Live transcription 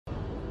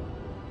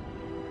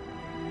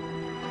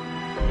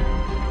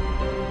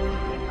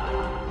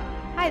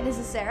Hi, this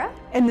is Sarah.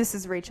 And this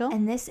is Rachel.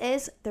 And this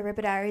is The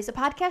Rip Diaries, a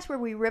podcast where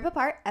we rip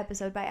apart,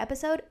 episode by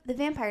episode, The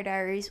Vampire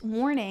Diaries.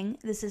 Warning,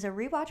 this is a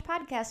rewatch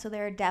podcast, so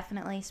there are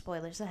definitely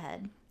spoilers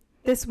ahead.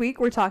 This week,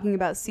 we're talking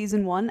about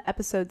Season 1,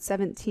 Episode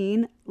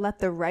 17, Let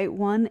the Right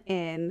One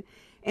In.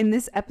 In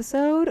this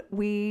episode,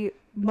 we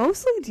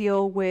mostly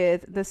deal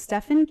with the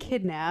Stefan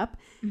kidnap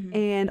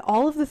and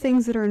all of the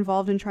things that are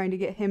involved in trying to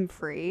get him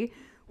free.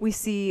 We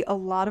see a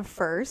lot of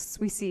firsts.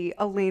 We see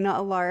Elena,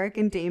 Alaric,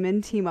 and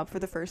Damon team up for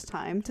the first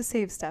time to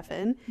save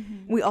Stefan.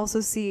 We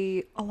also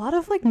see a lot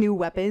of new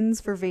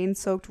weapons for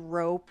vein-soaked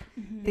rope,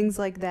 things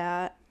like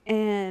that.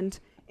 And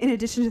in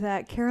addition to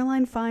that,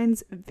 Caroline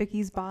finds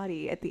Vicky's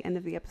body at the end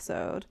of the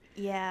episode.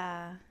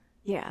 Yeah,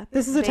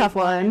 this is a tough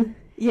one.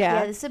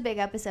 Yeah, this is a big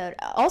episode.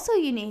 Also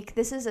unique,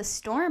 this is a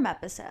storm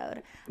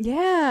episode. Yeah.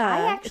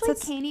 I actually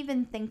can't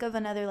even think of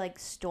another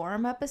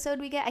storm episode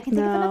we get. I can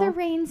think of another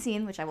rain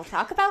scene, which I will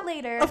talk about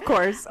later. Of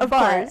course.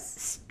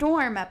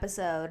 Storm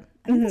episode,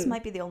 I think this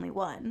might be the only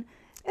one.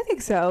 I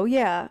think so,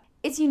 yeah.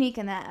 It's unique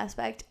in that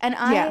aspect. And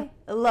I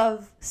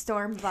love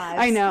storm vibes.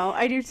 I know,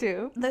 I do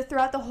too.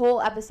 Throughout the whole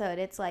episode,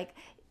 it's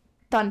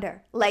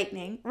thunder,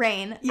 lightning,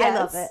 rain. Yes. I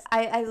love it.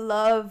 I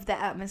love the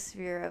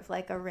atmosphere of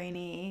a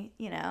rainy,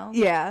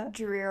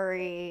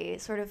 dreary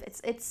sort of.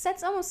 It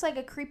sets almost like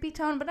a creepy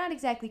tone, but not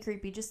exactly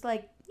creepy. Just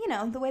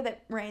the way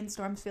that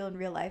rainstorms feel in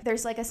real life.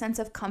 There's a sense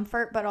of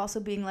comfort, but also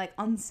being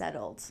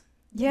unsettled.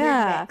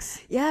 Yeah.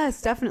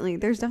 Yes, definitely.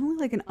 There's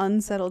definitely an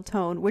unsettled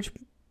tone, which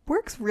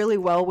works really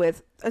well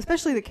with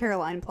especially the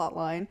Caroline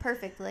plotline.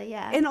 Perfectly,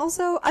 yeah. And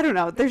also, I don't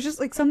know, there's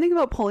just something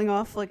about pulling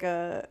off a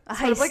heist,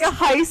 a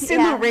heist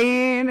in the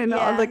rain and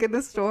in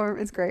the storm.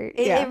 It's great.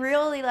 It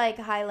really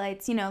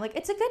highlights,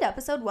 it's a good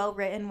episode, well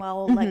written,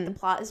 the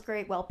plot is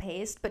great, well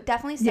paced, but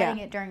definitely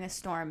setting it during a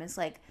storm is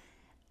it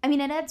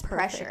adds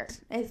pressure.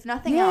 If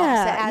nothing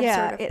else, it adds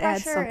sort of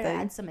pressure, it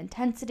adds some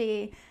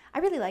intensity. I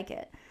really like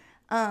it.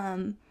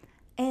 And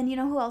you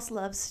know who else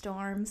loves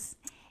storms?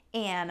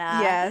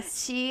 Anna.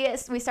 Yes.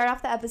 We start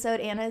off the episode,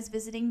 Anna is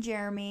visiting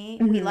Jeremy.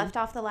 We left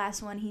off the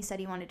last one. He said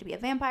he wanted to be a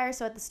vampire,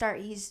 so at the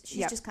start she's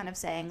just kind of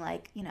saying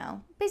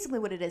basically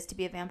what it is to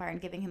be a vampire and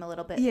giving him a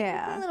little bit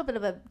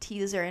of a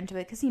teaser into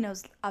it because he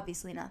knows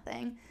obviously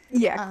nothing.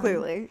 Yeah,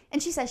 clearly.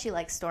 And she says she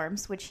likes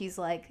storms, which he's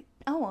like,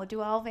 oh, well, do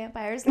all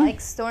vampires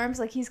like storms?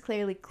 He's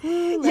clearly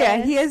clueless.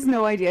 Yeah, he has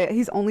no idea.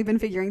 He's only been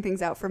figuring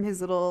things out from his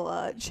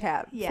little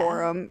chat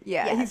forum.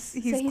 Yeah, yes.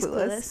 he's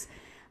clueless.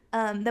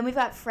 Then we've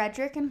got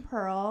Frederick and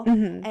Pearl,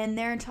 and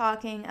they're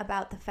talking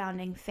about the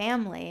founding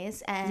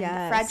families, and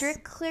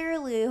Frederick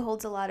clearly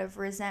holds a lot of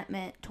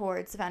resentment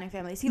towards the founding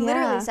families. He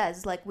literally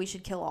says, we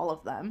should kill all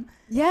of them.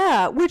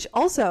 Yeah, which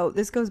also,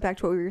 this goes back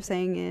to what we were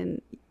saying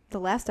in the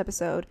last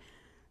episode.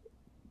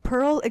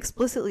 Pearl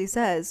explicitly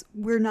says,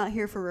 we're not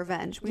here for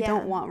revenge. We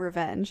don't want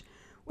revenge,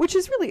 which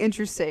is really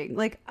interesting.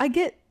 I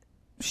get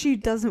she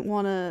doesn't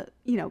want to,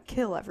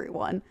 kill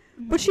everyone.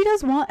 But she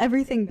does want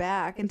everything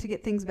back and to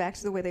get things back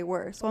to the way they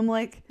were. So I'm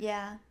I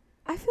feel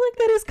like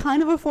that is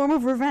kind of a form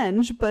of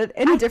revenge, but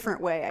in a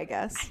different way, I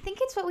guess. I think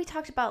it's what we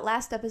talked about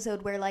last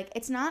episode where,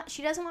 it's not,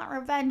 she doesn't want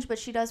revenge, but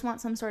she does want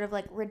some sort of,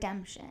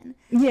 redemption.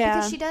 Yeah.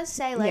 Because she does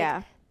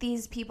say,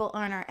 these people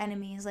aren't our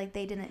enemies,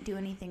 they didn't do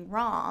anything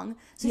wrong.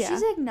 So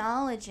she's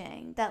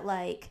acknowledging that,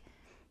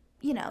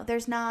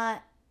 there's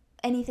not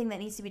anything that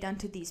needs to be done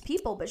to these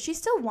people, but she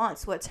still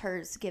wants what's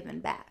hers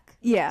given back.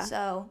 Yeah.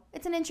 So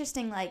it's an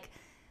interesting,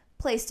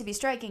 place to be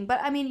striking, but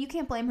you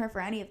can't blame her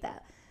for any of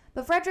that.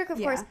 But Frederick, of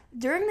course,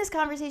 during this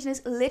conversation is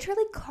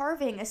literally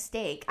carving a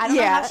steak. I don't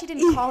know how she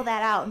didn't call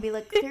that out and be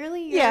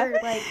clearly you're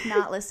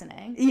not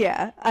listening.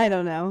 Yeah, I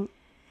don't know.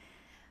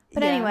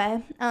 But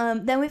anyway,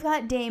 then we've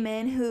got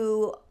Damon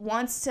who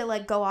wants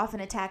to go off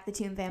and attack the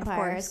tomb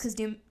vampires because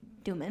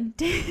Damon.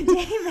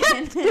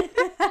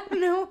 I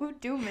don't know who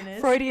Damon is.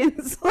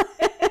 Freudian slip.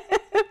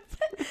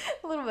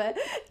 A little bit.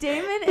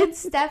 Damon and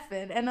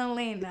Stefan and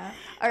Elena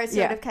are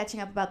sort of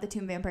catching up about the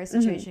tomb vampire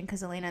situation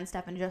because Elena and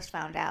Stefan just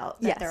found out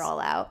that they're all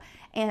out.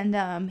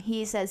 And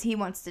he says he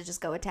wants to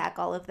just go attack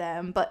all of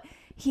them, but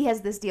he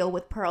has this deal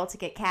with Pearl to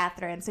get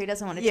Catherine, so he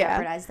doesn't want to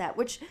jeopardize that,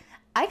 which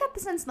I got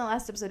the sense in the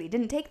last episode he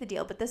didn't take the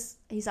deal, but this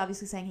he's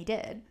obviously saying he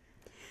did.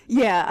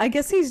 Yeah, I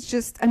guess he's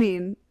just,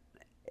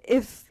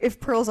 if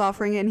Pearl's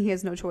offering it and he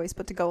has no choice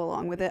but to go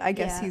along with it, I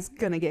guess he's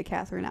gonna get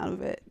Catherine out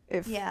of it.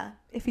 If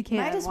he can,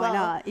 might as why well.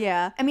 not?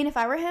 Yeah. If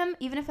I were him,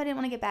 even if I didn't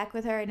want to get back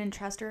with her, I didn't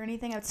trust her or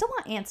anything, I would still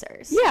want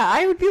answers. Yeah,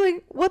 I would be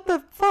like, what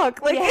the fuck?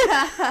 Who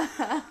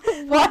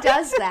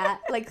does that?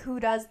 Who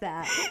does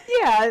that?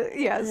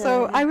 Yeah.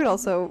 So I would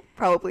also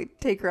probably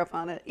take her up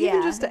on it,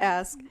 even just to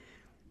ask.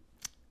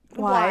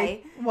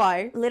 Why?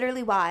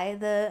 Literally, why?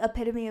 The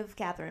epitome of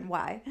Catherine.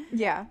 Why?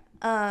 Yeah.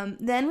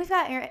 Then we've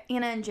got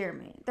Anna and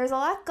Jeremy. There's a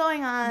lot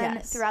going on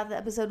throughout the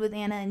episode with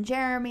Anna and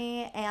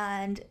Jeremy,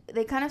 and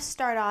they kind of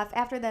start off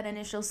after that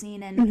initial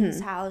scene in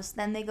his house.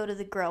 Then they go to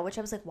the grill, which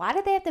I was like, why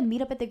did they have to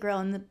meet up at the grill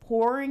in the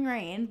pouring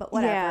rain? But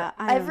whatever. Yeah,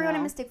 everyone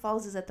in Mystic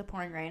Falls is at the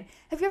pouring rain.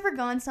 Have you ever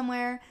gone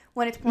somewhere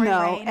when it's pouring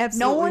rain?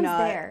 Absolutely no one's not.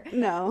 there.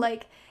 No.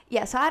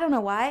 So I don't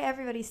know why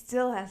everybody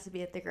still has to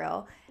be at the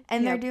grill.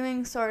 and they're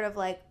doing sort of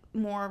like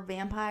more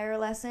vampire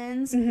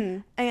lessons.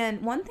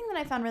 And one thing that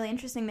I found really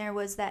interesting there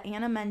was that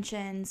Anna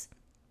mentions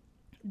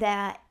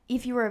that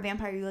if you were a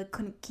vampire, you like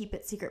couldn't keep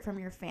it secret from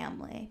your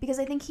family, because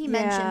I think he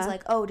mentions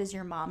like, oh, does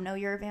your mom know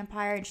you're a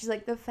vampire? And she's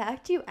like, the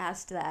fact you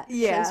asked that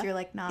shows you're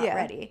like not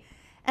ready.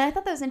 And I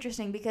thought that was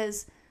interesting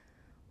because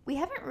we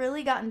haven't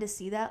really gotten to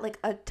see that like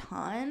a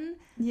ton.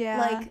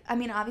 Like, I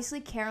mean, obviously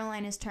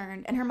Caroline is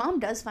turned and her mom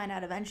does find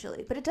out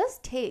eventually, but it does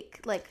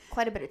take like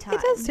quite a bit of time.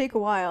 It does take a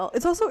while.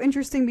 It's also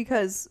interesting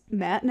because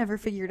Matt never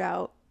figured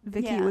out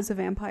Vicky was a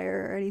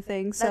vampire or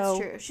anything. So that's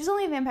true. She's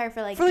only a vampire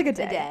for like a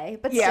day,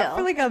 but still.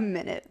 For like a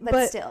minute.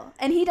 But still.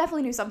 And he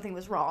definitely knew something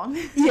was wrong.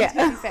 Yeah.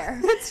 To be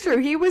fair. That's true.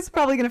 He was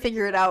probably going to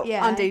figure it out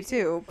on day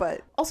 2,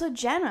 but also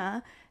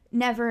Jenna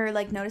never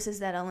like notices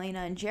that Elena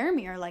and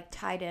Jeremy are like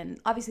tied in.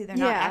 Obviously they're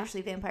not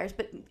actually vampires,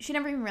 but she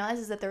never even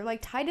realizes that they're like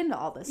tied into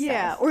all this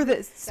stuff. Or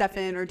that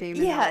Stefan or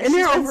Damon are. And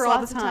they're over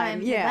all the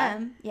time.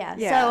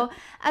 So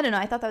I don't know,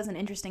 I thought that was an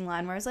interesting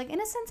line where I was like,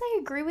 in a sense I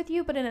agree with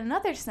you, but in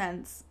another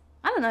sense,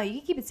 I don't know, you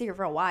can keep it secret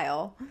for a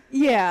while.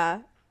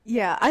 I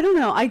don't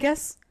know, I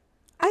guess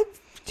I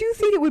do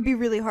think it would be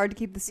really hard to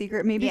keep the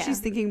secret. Maybe she's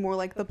thinking more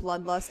like the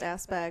bloodlust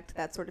aspect,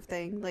 that sort of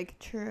thing. Like,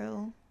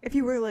 true. If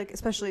you were like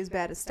especially as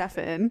bad as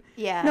Stefan,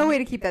 no way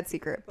to keep that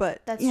secret.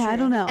 But that's true. I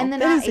don't know. And the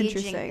not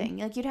aging thing,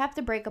 like you'd have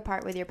to break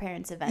apart with your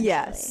parents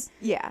eventually.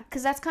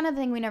 Because that's kind of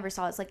the thing we never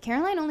saw. It's like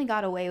Caroline only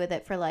got away with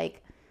it for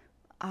like,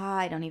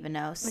 I don't even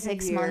know, like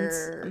 6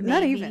 months. Maybe.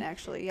 Not even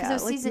actually.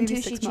 Because like season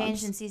 2 she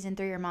changed, in season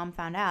 3 your mom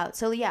found out.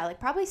 So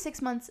like probably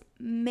 6 months,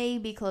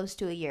 maybe close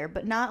to a year,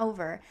 but not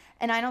over.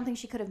 And I don't think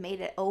she could have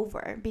made it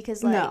over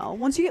because like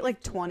once you get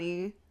like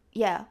 20.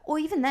 Well,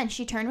 even then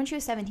she turned when she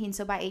was 17,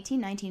 so by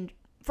 18, 19.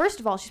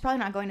 First of all, she's probably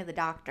not going to the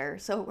doctor.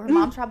 So her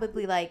mom's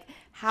probably like,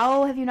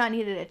 how have you not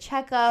needed a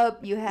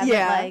checkup? You haven't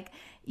like,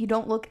 you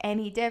don't look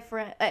any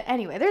different.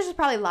 Anyway, there's just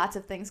probably lots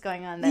of things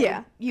going on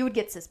that you would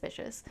get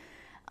suspicious.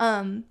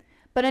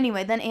 But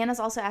anyway, then Anna's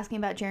also asking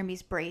about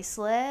Jeremy's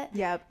bracelet.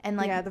 And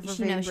like,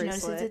 she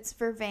notices it's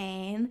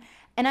Vervain.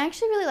 And I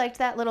actually really liked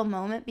that little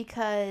moment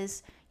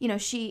because, you know,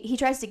 he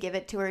tries to give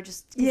it to her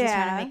just because he's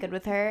trying to make good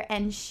with her.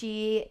 And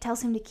she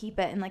tells him to keep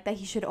it and like that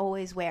he should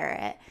always wear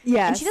it.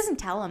 And she doesn't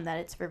tell him that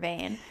it's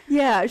Vervain.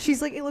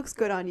 She's like, it looks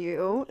good on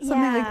you.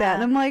 Something like that.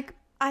 And I'm like,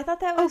 I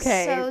thought that was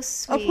so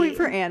sweet. A point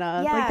for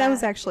Anna. Like, that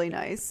was actually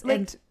nice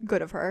and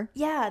good of her.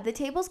 The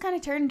tables kind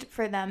of turned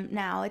for them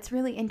now. It's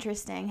really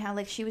interesting how,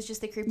 like, she was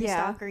just the creepy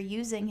stalker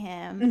using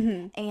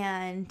him.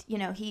 And, you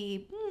know,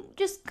 he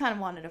just kind of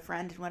wanted a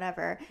friend and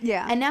whatever.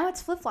 And now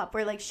it's flip-flop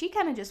where, like, she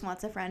kind of just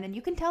wants a friend. And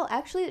you can tell,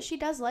 actually, that she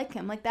does like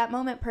him. Like, that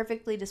moment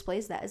perfectly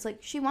displays that. It's like,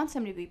 she wants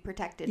him to be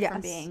protected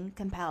from being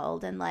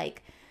compelled. And,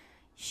 like,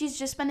 she's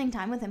just spending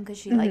time with him because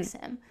she likes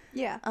him.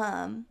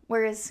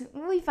 Whereas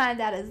we find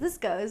out as this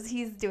goes,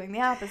 he's doing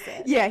the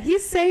opposite.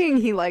 He's saying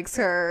he likes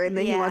her and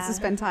that he wants to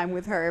spend time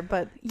with her,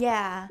 but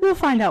we'll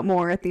find out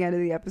more at the end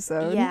of the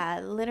episode.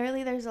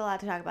 Literally there's a lot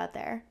to talk about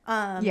there.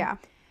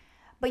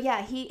 But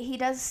he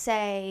does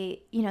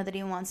say, you know, that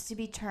he wants to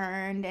be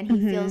turned and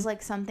he feels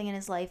like something in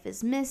his life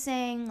is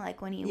missing.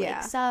 Like when he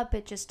wakes up,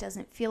 it just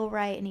doesn't feel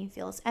right and he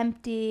feels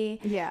empty.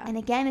 And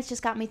again, it's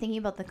just got me thinking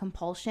about the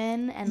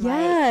compulsion and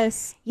like,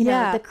 you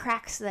know, the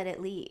cracks that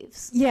it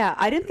leaves.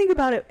 I didn't think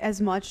about it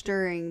as much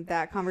during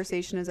that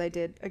conversation as I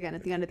did, again,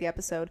 at the end of the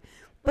episode.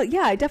 But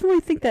I definitely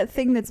think that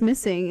thing that's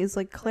missing is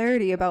like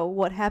clarity about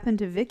what happened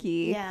to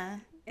Vicky.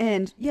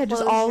 And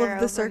just all of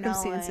the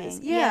circumstances.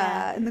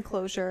 And the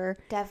closure.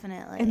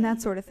 Definitely. And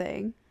that sort of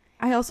thing.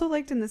 I also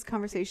liked in this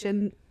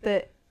conversation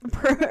that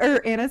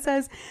Anna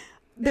says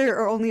there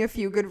are only a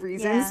few good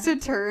reasons to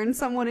turn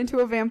someone into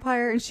a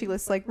vampire. And she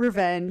lists like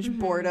revenge,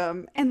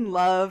 boredom, and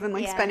love, and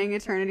like spending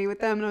eternity with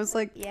them. And I was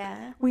like,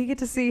 we get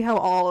to see how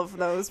all of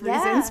those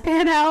reasons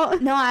pan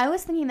out. No, I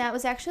was thinking that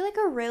was actually like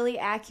a really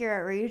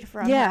accurate read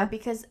from her,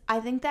 because I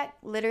think that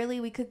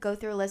literally we could go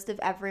through a list of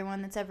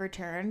everyone that's ever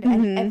turned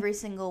and every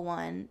single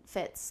one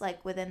fits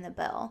like within the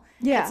bill.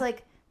 It's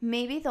like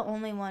maybe the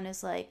only one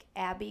is like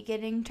Abby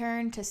getting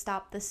turned to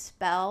stop the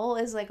spell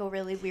is like a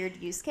really weird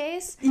use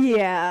case.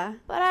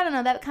 But I don't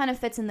know, that kind of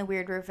fits in the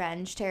weird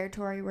revenge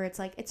territory where it's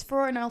like it's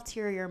for an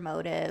ulterior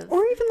motive.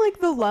 Or even like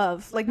the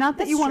love. Like not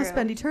that you want to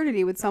spend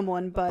eternity with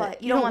someone,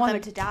 but you don't want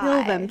them to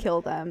die.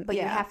 Kill them. But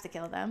you have to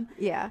kill them.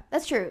 Yeah.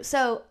 That's true.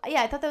 So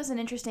I thought that was an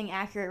interesting,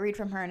 accurate read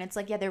from her. And it's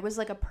like, there was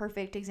like a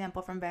perfect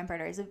example from Vampire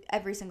Diaries of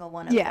every single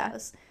one of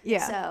those.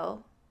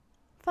 So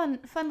fun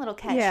little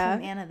catch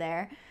from Anna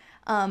there.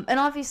 And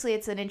obviously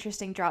it's an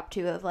interesting drop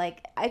too of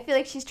like, I feel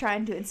like she's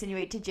trying to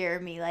insinuate to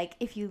Jeremy, like,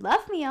 if you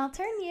love me, I'll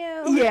turn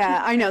you.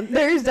 I know.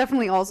 There's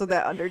definitely also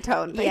that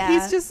undertone. But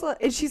he's just like,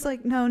 and she's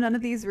like, no, none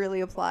of these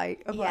really apply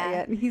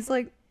yet. And he's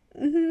like,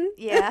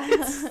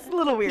 it's a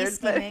little weird. He's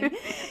scheming.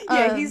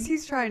 But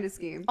he's trying to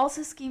scheme.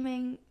 Also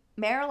scheming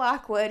Mayor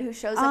Lockwood, who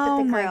shows up at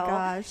the grill. Oh my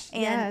gosh.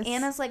 And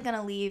Anna's like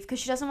gonna leave because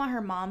she doesn't want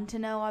her mom to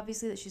know,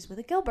 obviously, that she's with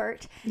a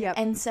Gilbert. Yep.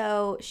 And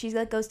so she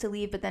like goes to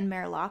leave, but then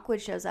Mayor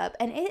Lockwood shows up,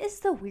 and it is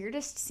the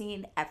weirdest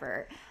scene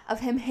ever of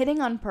him hitting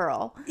on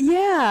Pearl.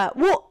 Yeah.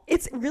 Well,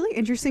 it's really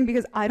interesting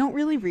because I don't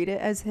really read it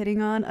as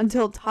hitting on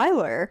until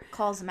Tyler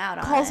calls him out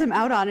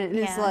on it. And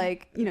is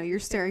like, you're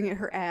staring at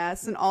her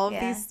ass and all of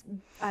these,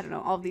 I don't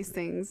know, all of these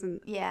things. And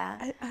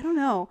I don't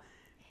know.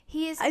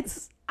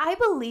 I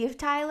believe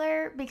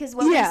Tyler because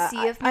what we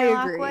see of Mayor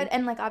Lockwood,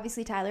 and like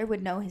obviously Tyler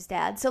would know his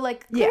dad, so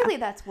like clearly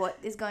that's what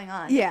is going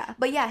on. Yeah.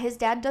 But yeah, his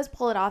dad does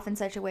pull it off in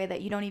such a way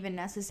that you don't even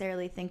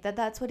necessarily think that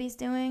that's what he's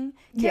doing.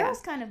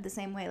 Carol's kind of the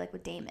same way, like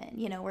with Damon,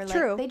 where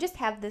like they just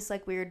have this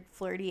like weird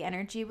flirty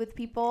energy with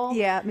people.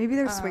 Yeah, maybe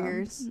they're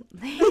swingers.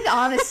 They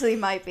honestly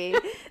might be.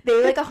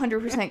 They like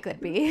 100% could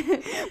be.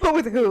 But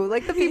with who?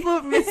 Like the people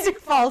of Mystic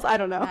Falls? I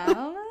don't know. I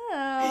don't know.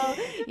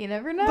 You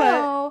never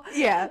know.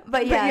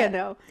 But yeah,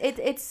 no.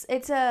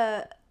 It's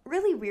a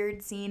really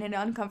weird scene and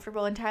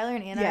uncomfortable, and Tyler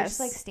and Anna are just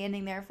like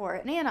standing there for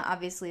it. And Anna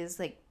obviously is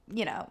like,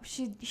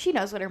 she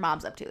knows what her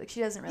mom's up to. Like she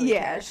doesn't really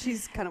care. Yeah,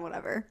 she's kind of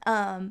whatever.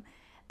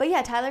 But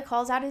yeah, Tyler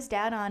calls out his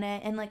dad on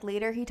it, and like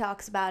later he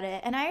talks about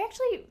it. And I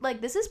actually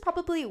like this is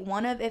probably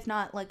one of, if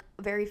not like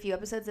very few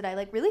episodes that I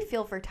like really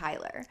feel for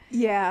Tyler.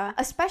 Yeah.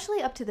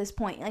 Especially up to this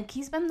point. Like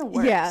he's been the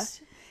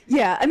worst.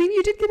 Yeah, I mean,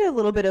 you did get a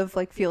little bit of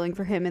like feeling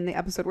for him in the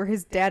episode where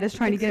his dad is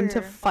trying to get him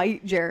to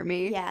fight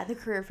Jeremy. Yeah, the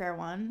career fair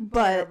one.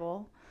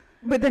 Terrible.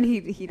 But then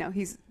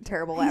he's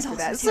terrible after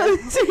that, so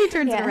he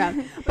turns it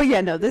around. But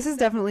yeah, no, this is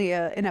definitely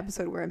an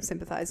episode where I'm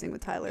sympathizing with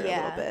Tyler a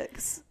little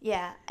bit.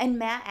 Yeah, and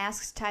Matt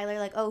asks Tyler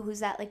like, "Oh, who's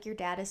that? Like your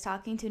dad is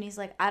talking to?" And he's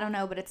like, "I don't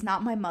know, but it's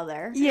not my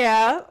mother."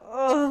 Yeah.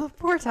 Oh,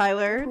 poor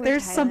Tyler.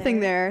 There's something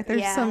there.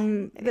 There's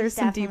some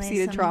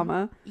deep-seated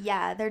trauma.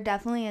 Yeah, there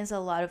definitely is a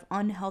lot of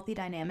unhealthy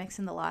dynamics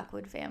in the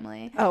Lockwood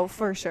family. Oh,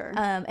 for sure.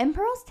 And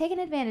Pearl's taking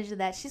advantage of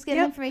that. She's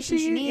getting information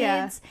she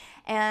needs,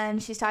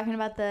 and she's talking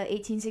about the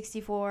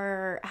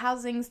 1864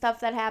 housing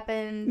stuff that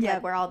happened,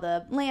 like where all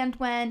the land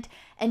went.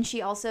 And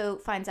she also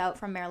finds out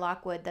from Mayor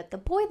Lockwood that the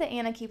boy that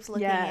Anna keeps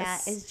looking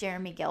at is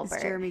Jeremy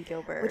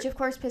Gilbert. Which of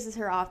course pisses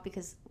her off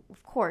because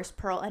of course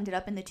Pearl ended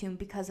up in the tomb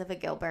because of a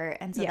Gilbert,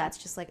 and so that's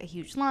just like a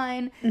huge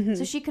line.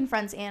 So she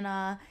confronts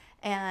Anna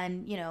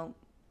and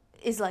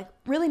is like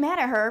really mad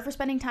at her for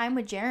spending time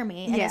with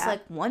Jeremy, and it's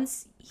like,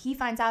 once he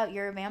finds out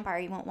you're a vampire,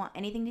 he won't want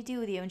anything to do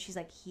with you. And she's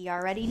like, he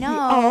already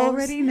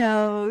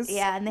knows.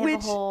 Yeah, and they have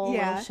a whole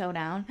little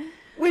showdown.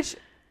 Which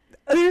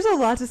there's a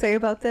lot to say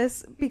about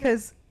this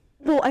because,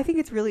 well, I think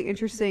it's really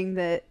interesting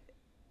that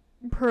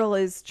Pearl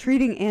is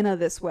treating Anna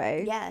this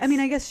way. Yes. I mean,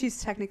 I guess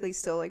she's technically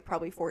still like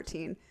probably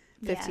 14,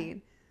 15. Yeah.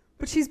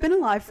 But she's been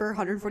alive for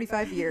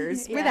 145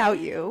 years without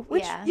you,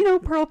 which,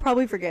 Pearl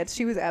probably forgets.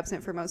 She was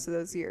absent for most of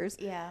those years.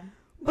 Yeah.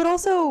 But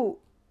also,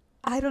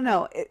 I don't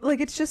know.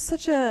 It's just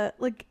such a,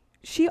 like,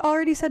 she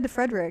already said to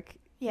Frederick,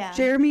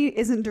 Jeremy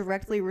isn't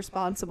directly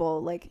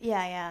responsible. Like,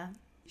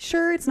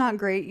 sure, it's not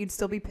great. You'd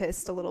still be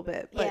pissed a little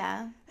bit. But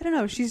I don't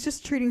know. She's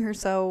just treating her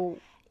so...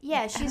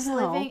 Yeah, she's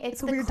living...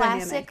 It's the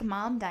classic dynamic.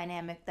 Mom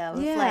dynamic, though.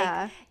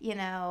 Yeah.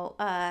 Of,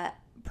 like,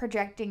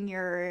 projecting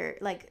your,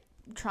 like,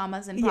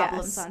 traumas and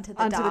problems onto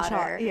the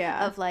daughter.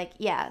 Of, like,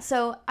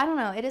 So, I don't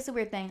know. It is a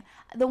weird thing.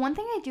 The one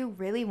thing I do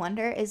really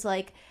wonder is,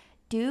 like...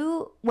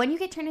 when you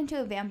get turned into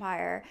a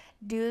vampire,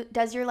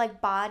 does your like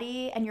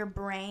body and your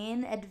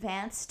brain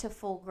advance to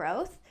full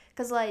growth?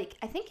 Because like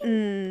I think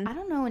I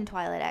don't know in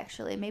Twilight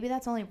actually, maybe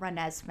that's only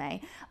Renesmee.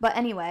 But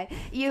anyway,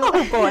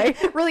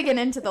 really getting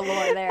into the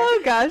lore there.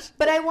 Oh gosh.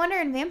 But I wonder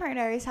in Vampire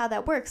Diaries how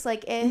that works.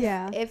 Like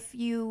if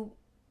you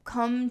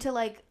come to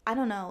like I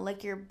don't know,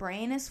 like your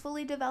brain is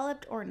fully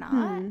developed or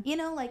not.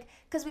 Like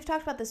because we've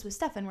talked about this with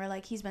Stefan, where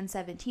like he's been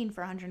 17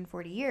 for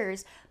 140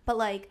 years, but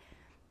like.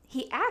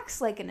 He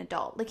acts like an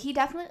adult. Like, he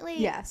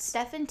definitely...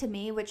 Stefan, to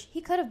me, which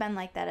he could have been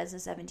like that as a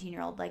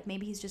 17-year-old. Like,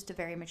 maybe he's just a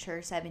very mature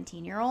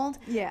 17-year-old.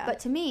 Yeah. But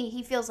to me,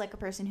 he feels like a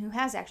person who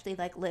has actually,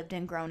 like, lived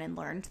and grown and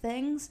learned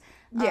things.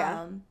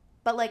 Yeah.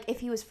 But, like, if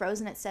he was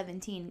frozen at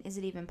 17, is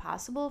it even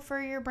possible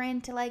for your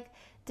brain to, like,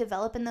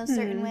 develop in those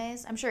certain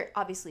ways? I'm sure,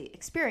 obviously,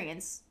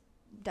 experience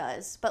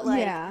does. But, like...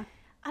 Yeah.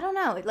 I don't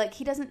know. Like,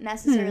 he doesn't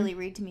necessarily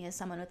read to me as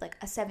someone with, like,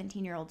 a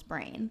 17-year-old's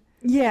brain.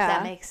 Yeah. If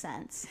that makes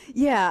sense.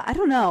 Yeah, I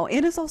don't know.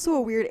 And it's also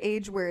a weird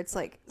age where it's,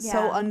 like,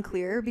 so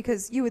unclear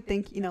because you would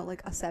think,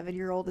 like, a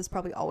 7-year-old is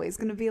probably always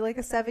going to be, like,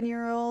 a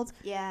 7-year-old.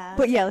 Yeah.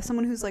 But, like,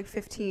 someone who's, like,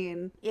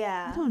 15.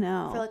 Yeah. I don't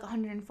know. For, like,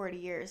 140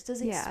 years.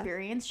 Does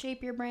experience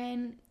shape your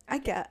brain? I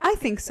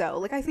think so.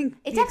 Like, I think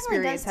the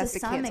experience has to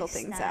cancel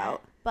things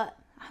out. But...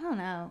 I don't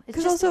know. It's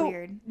just also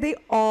weird. They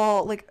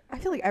all, like, I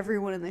feel like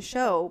everyone in the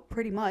show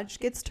pretty much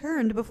gets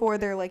turned before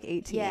they're, like,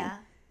 18. Yeah.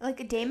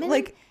 Like, Damon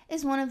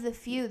is one of the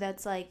few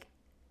that's, like...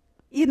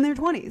 In their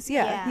 20s,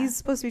 yeah. He's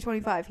supposed to be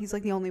 25. He's,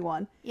 like, the only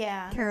one.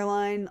 Yeah.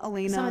 Caroline,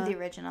 Elena. Some of the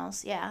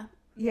originals, yeah.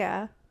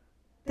 Yeah.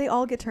 They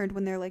all get turned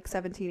when they're, like,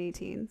 17,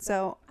 18.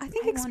 So, I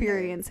think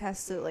experience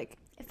has to, like,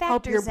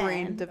 help your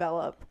brain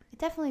develop. It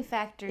definitely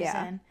factors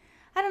in.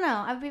 I don't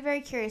know. I would be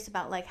very curious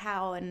about, like,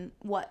 how and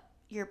what...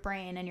 your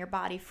brain and your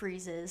body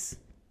freezes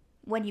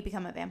when you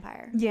become a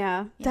vampire.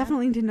 Yeah,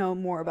 definitely need to know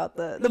more about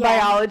the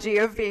biology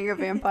of being a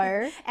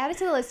vampire. Add it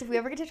to the list if we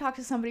ever get to talk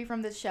to somebody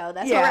from this show.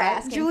 That's what we're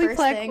asking. Julie first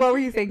Fleck, thing. what were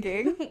you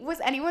thinking? Was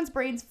anyone's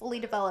brains fully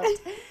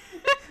developed?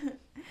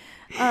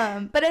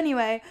 But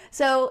anyway,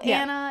 so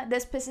Anna,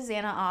 this pisses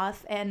Anna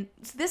off, and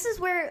this is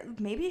where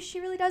maybe she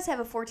really does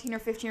have a 14 or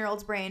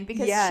 15-year-old's brain,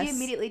 because she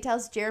immediately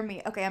tells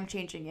Jeremy, okay, I'm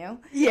changing you.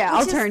 Yeah,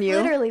 I'll turn you.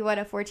 Literally what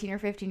a 14 or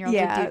 15-year-old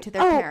would do to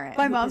their parent.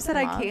 My mom said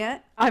I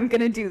can't. I'm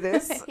going to do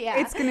this. Yeah.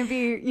 It's going to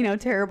be,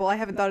 terrible. I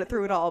haven't thought it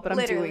through at all, but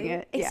I'm doing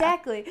it.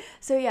 Exactly.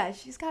 So yeah,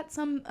 she's got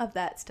some of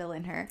that still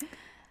in her.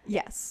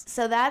 Yes.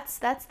 So that's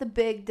the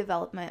big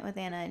development with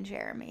Anna and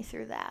Jeremy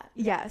through that.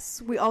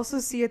 Yes. We also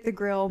see at the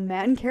grill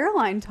Matt and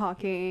Caroline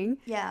talking.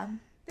 Yeah.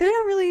 They're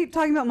not really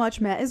talking about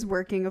much. Matt is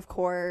working, of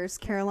course.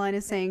 Caroline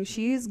is saying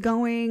she's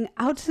going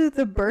out to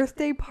the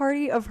birthday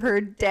party of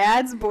her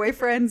dad's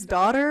boyfriend's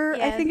daughter,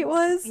 I think it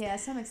was. Yeah,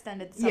 some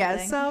extended something.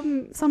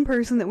 Yeah, some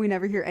person that we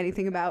never hear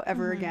anything about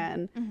ever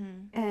again.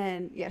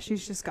 And yeah,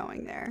 she's just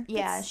going there.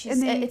 Yeah,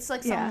 it's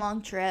like some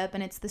long trip,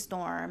 and it's the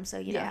storm,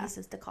 so he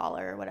says to call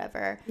her or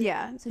whatever.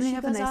 Yeah, so she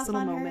goes off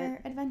on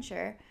her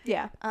adventure.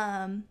 Yeah.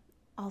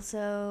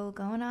 Also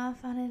going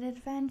off on an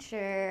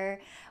adventure.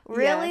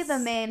 Really, the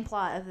main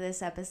plot of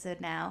this episode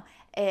now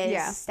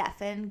is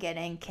Stefan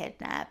getting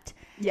kidnapped.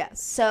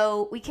 Yes.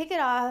 So we kick it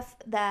off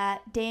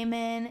that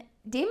Damon's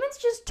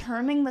just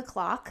turning the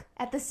clock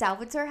at the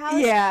Salvatore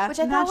house. Yeah, which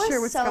I thought was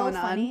sure what's so going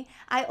funny. on.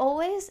 I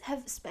always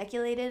have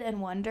speculated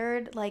and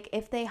wondered, like,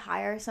 if they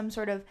hire some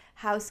sort of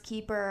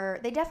housekeeper.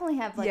 They definitely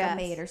have like a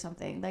maid or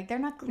something. Like, they're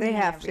not cleaning They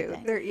have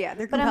everything. to. They're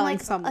but compelling I'm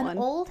like, someone. An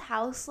old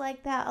house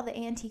like that, all the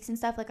antiques and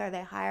stuff. Like, are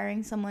they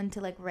hiring someone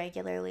to like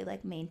regularly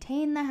like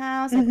maintain the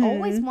house? I've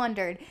always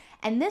wondered.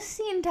 And this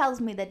scene tells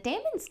me that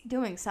Damon's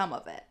doing some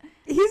of it.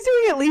 He's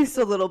doing at least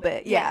a little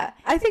bit. Yeah.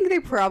 I think they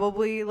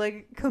probably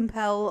like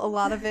compel a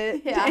lot of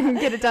it and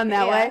get it done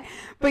that way.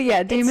 But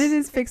yeah, Damon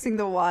is fixing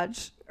the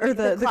watch or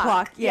the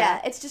clock. Yeah.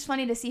 It's just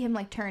funny to see him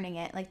like turning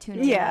it, like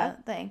tuning the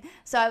thing.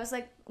 So I was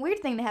like, weird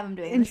thing to have him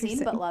doing in the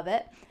scene, but love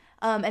it.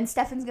 And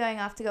Stefan's going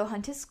off to go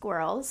hunt his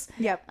squirrels.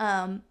 Yep.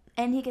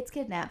 And he gets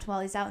kidnapped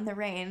while he's out in the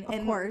rain.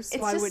 Of course.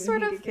 Why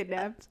wouldn't he get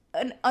kidnapped?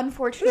 An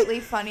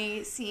unfortunately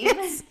funny scene.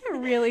 It's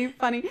really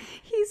funny.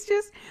 He's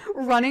just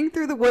running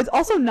through the woods.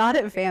 Also not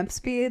at vamp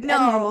speed,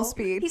 at normal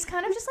speed. He's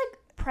kind of just like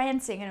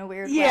prancing in a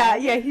weird way.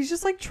 Yeah. He's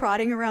just like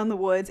trotting around the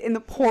woods in the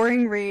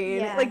pouring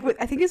rain. Yeah. Like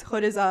I think his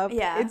hood is up.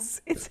 Yeah.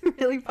 It's a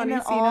really funny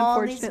and then scene, all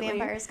unfortunately. These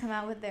vampires come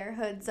out with their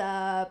hoods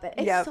up.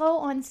 It's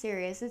so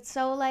unserious. It's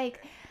so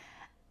like...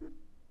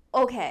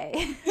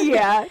 Okay.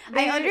 Yeah.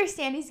 I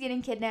understand he's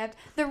getting kidnapped.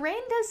 The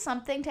rain does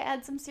something to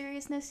add some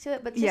seriousness to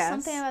it, but just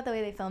something about the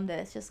way they filmed it.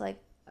 It's just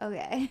like,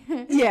 okay.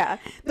 Yeah.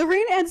 The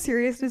rain adds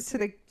seriousness to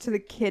the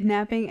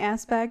kidnapping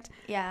aspect.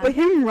 Yeah. But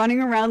him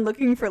running around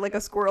looking for like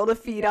a squirrel to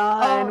feed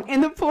on in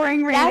the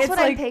pouring rain. That's it's what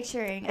like, I'm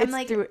picturing. I'm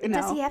like,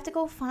 does he have to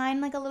go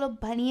find like a little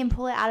bunny and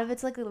pull it out of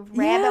its like a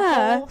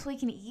rabbit hole so he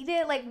can eat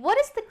it? Like, what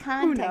is the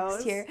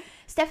context here?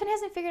 Stefan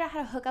hasn't figured out how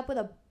to hook up with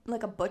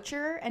a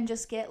butcher and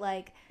just get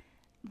like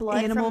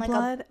blood animal from like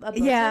blood? A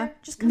butcher. Yeah.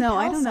 Just compel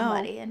I don't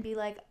somebody know. and be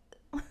like,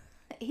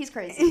 he's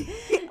crazy.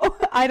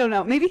 I don't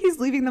know. Maybe he's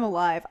leaving them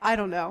alive. I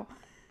don't know.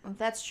 Well,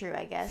 that's true,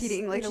 I guess.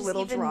 Feeding like which a is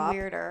little even drop.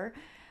 Weirder.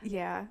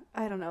 Yeah,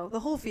 I don't know. The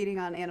whole feeding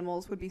on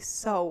animals would be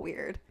so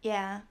weird.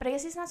 Yeah, but I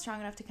guess he's not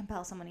strong enough to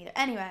compel someone either.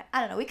 Anyway,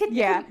 I don't know.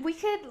 We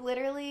could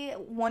literally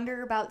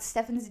wonder about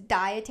Stefan's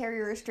dietary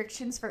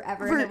restrictions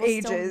forever, and it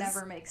will still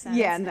never make sense.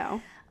 Yeah,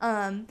 no.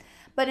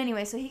 But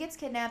anyway, so he gets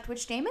kidnapped,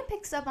 which Damon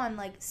picks up on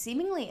like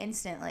seemingly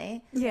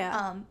instantly.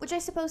 Yeah. Which I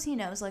suppose he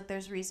knows like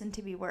there's reason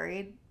to be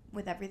worried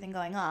with everything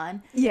going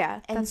on. Yeah.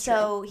 And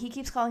so he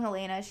keeps calling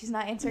Elena. She's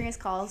not answering his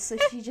calls, so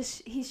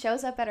he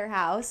shows up at her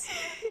house.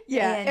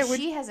 Yeah. And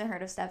she hasn't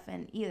heard of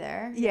Stefan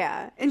either.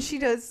 Yeah. And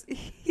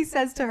he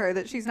says to her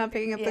that she's not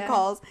picking up the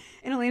calls.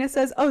 And Elena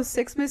says,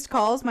 6 missed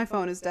calls, my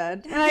phone is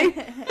dead. And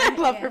I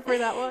love her for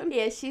that one.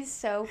 Yeah, she's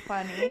so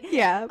funny.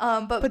 Yeah.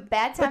 But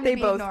bad time to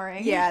be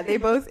ignoring. Yeah, they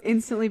both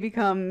instantly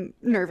become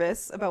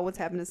nervous about what's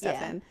happened to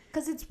Stefan. Yeah.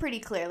 Because it's pretty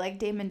clear, like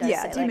Damon does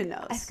say, Damon like,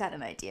 knows. I've got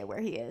an idea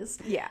where he is.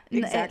 Yeah,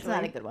 exactly. It's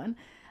not a good one.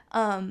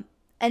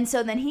 And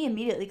so then he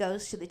immediately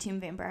goes to the Tomb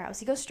Vampire house.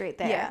 He goes straight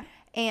there. Yeah.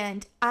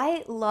 And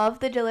I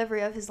love the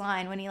delivery of his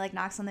line when he like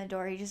knocks on the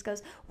door. He just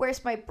goes,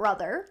 "Where's my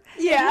brother?"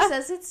 Yeah. And he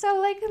says it's so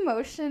like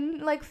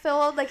emotion like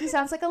filled. Like he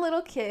sounds like a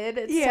little kid.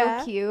 It's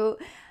so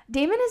cute.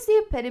 Damon is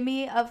the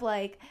epitome of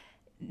like,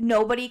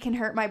 nobody can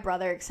hurt my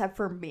brother except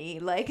for me.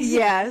 Like,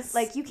 yes,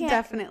 like you can't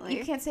definitely.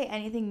 You can't say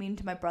anything mean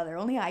to my brother.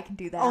 Only I can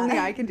do that. Only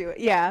I can do it.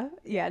 Yeah.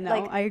 No,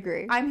 like, I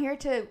agree. I'm here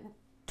to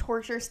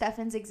torture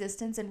Stefan's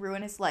existence and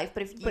ruin his life,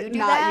 but if you do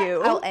not that,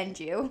 you. I'll end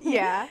you.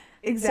 Yeah,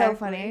 exactly. So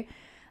funny.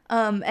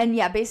 And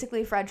yeah,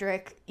 basically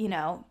Frederick,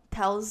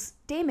 tells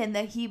Damon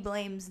that he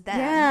blames them.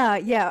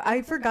 Yeah.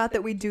 I forgot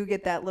that we do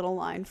get that little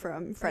line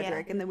from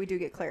Frederick, and then we do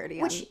get clarity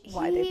on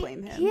why they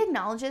blame him. He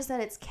acknowledges that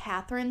it's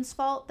Catherine's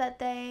fault that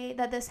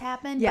this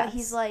happened, but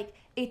he's like,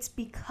 it's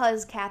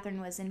because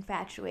Catherine was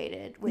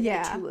infatuated with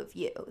the two of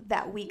you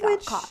that we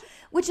got caught.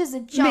 Which is a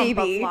jump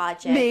of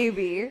logic.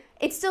 Maybe.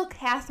 It's still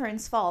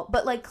Catherine's fault,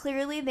 but like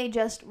clearly they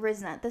just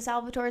resent the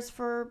Salvatores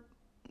for,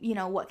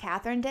 what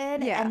Catherine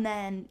did, and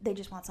then they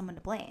just want someone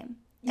to blame.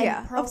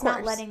 And Pearl's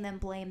not letting them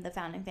blame the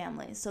founding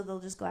families, so they'll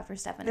just go after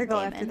Stefan and Damon.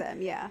 They'll go after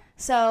them, yeah.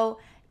 So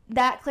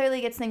that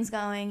clearly gets things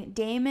going.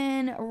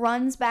 Damon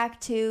runs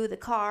back to the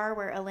car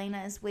where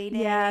Elena is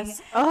waiting.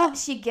 Yes. Oh.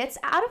 She gets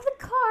out of the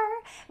car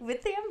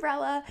with the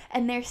umbrella,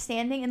 and they're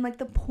standing in like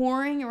the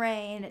pouring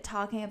rain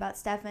talking about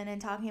Stefan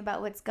and talking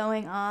about what's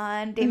going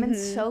on.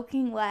 Damon's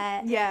soaking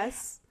wet.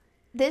 Yes.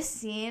 This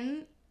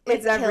scene,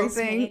 it's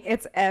everything.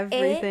 It's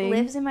everything. It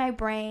lives in my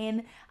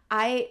brain.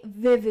 I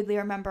vividly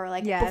remember,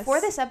 before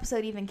this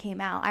episode even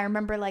came out, I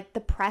remember, the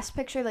press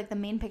picture, the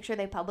main picture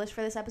they published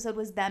for this episode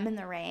was them in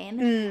the rain.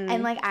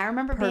 And, I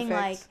remember being,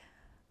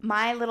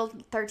 my little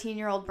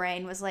 13-year-old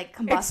brain was,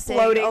 combusting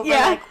exploding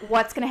over,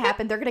 what's going to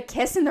happen? They're going to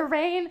kiss in the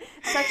rain?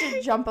 Such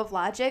a jump of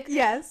logic.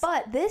 Yes.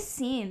 But this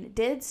scene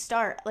did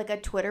start, a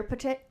Twitter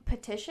petition?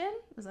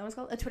 Is that what it's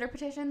called? A Twitter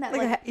petition? That,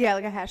 like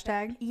a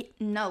hashtag?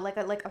 No, like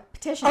a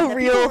petition. A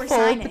real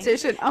full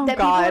petition. Oh, that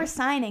God. People were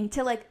signing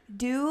to,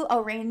 do a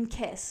rain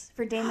kiss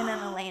for Damon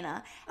and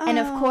Elena. And,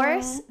 of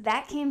course,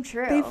 that came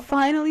true. They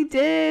finally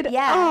did.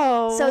 Yeah.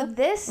 Oh. So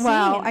this scene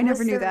I never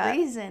was knew the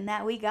reason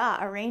that we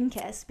got a rain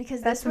kiss.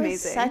 Because That's this was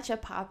amazing. Such a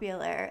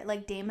popular,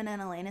 Damon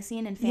and Elena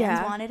scene, and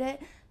fans wanted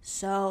it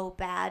so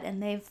bad,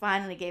 and they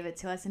finally gave it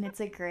to us, and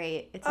it's a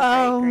great great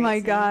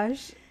scene.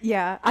 Gosh.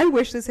 Yeah. I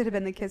wish this had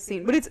been the kiss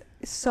scene, but it's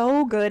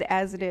so good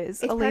as it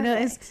is. It's Elena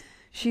perfect.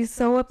 She's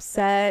so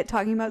upset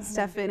talking about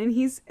Stefan,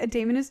 and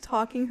Damon is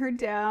talking her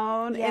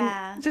down.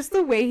 Yeah. And just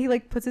the way he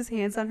puts his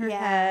hands on her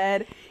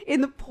head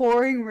in the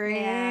pouring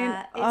rain.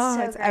 Yeah,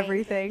 it's great.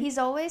 Everything. He's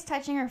always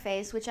touching her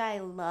face, which I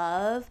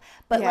love,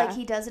 but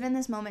he does it in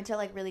this moment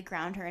to really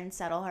ground her and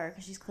settle her,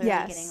 because she's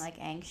clearly getting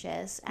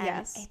anxious, and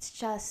it's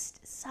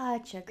just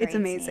such a great It's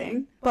amazing.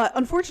 scene. But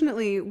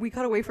unfortunately, we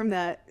cut away from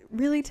that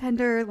really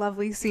tender,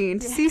 lovely scene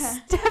to see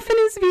Stefan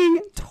is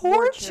being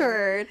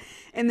tortured.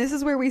 And this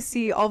is where we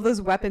see all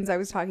those weapons I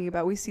was talking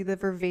about. We see the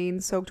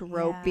vervain-soaked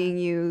rope being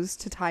used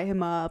to tie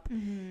him up.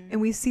 Mm-hmm.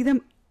 And we see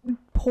them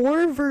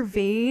pour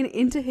vervain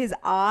into his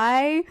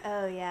eye.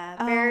 Oh,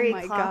 yeah. Very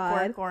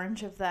Clockwork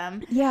Orange of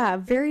them. Yeah,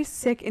 very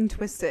sick and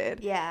twisted.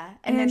 Yeah.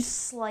 And they're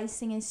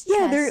slicing his chest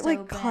Yeah, they're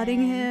open.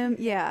 cutting him.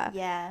 Yeah.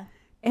 Yeah.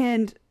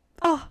 And,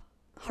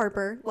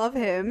 Harper, love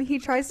him. He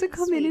tries to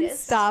come in and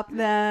stop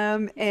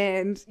them,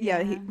 and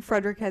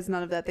Frederick has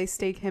none of that. They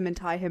stake him and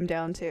tie him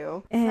down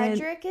too. And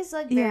Frederick is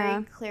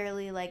very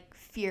clearly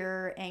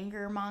fear,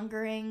 anger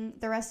mongering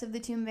the rest of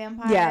the Tomb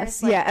Vampires.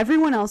 Yes,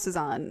 everyone else is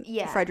on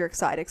Frederick's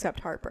side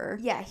except Harper.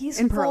 Yeah, he's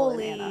and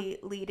fully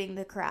leading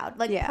the crowd.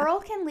 Pearl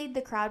can lead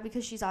the crowd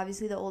because she's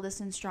obviously the oldest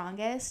and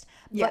strongest.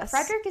 But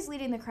Frederick is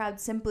leading the crowd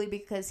simply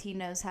because he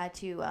knows how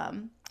to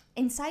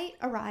incite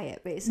a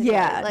riot, basically.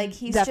 Yeah,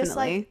 he's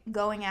definitely. just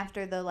going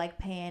after the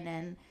pain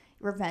and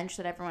revenge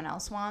that everyone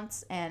else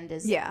wants, and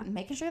is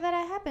making sure that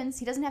it happens.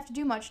 He doesn't have to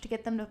do much to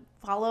get them to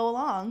follow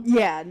along.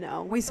 Yeah,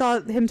 no. We saw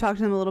him talk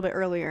to them a little bit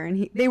earlier,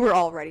 and they were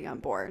already on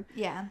board.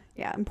 Yeah.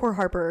 Yeah, and poor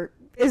Harper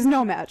is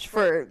no match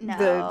for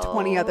the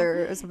 20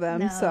 others of them.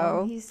 No,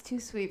 so he's too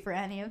sweet for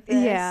any of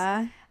this.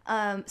 Yeah.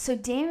 So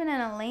Damon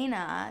and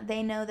Elena,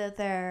 they know that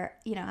they're,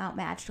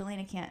 outmatched.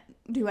 Elena can't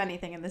do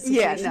anything in this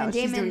situation. Yeah, no, and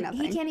Damon, she's doing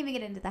nothing. he can't even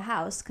get into the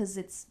house because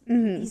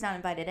he's not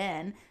invited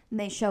in. And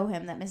they show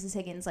him that Mrs.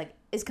 Higgins,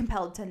 is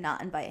compelled to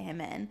not invite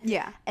him in.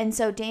 Yeah. And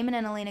so Damon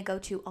and Elena go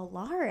to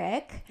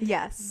Alaric.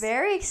 Yes.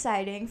 Very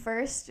exciting.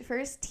 First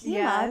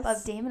team up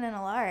of Damon and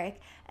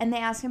Alaric. And they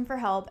ask him for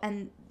help,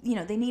 and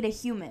they need a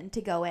human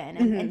to go in.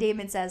 And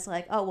Damon says,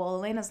 oh, well,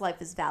 Elena's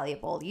life is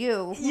valuable.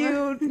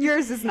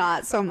 Yours is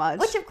not so much.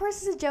 Which, of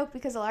course, is a joke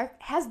because Alaric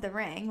has the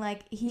ring.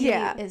 He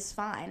is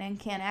fine and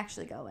can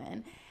actually go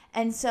in.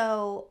 And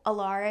so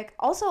Alaric,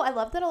 also I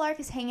love that Alaric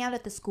is hanging out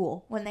at the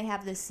school when they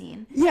have this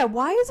scene. Yeah,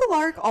 why is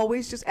Alaric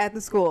always just at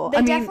the school?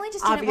 They definitely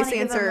just didn't want to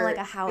give him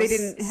a house they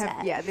didn't set.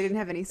 have they didn't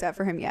have any set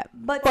for him yet.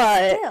 But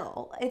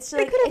still, it's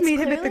they could have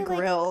made him at the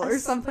grill or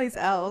someplace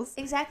else.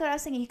 Exactly what I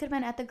was thinking. He could have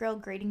been at the grill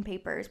grading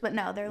papers, but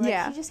no, they're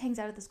he just hangs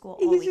out at the school all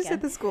weekend. He's just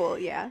at the school,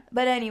 yeah.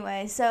 But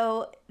anyway,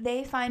 so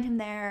they find him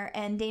there,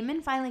 and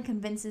Damon finally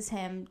convinces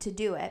him to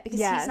do it because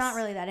he's not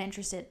really that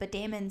interested. But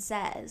Damon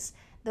says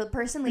the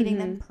person leading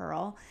them,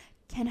 Pearl,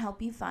 can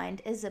help you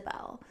find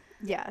Isabel.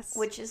 Yes.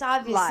 Which is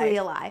obviously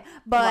a lie.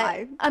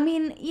 But, I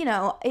mean,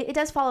 it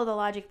does follow the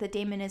logic that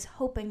Damon is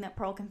hoping that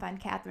Pearl can find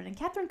Catherine, and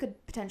Catherine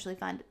could potentially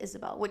find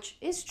Isabel, which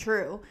is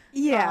true.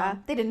 Yeah.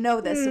 They didn't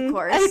know this, of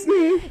course.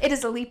 It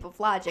is a leap of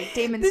logic.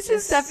 This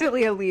is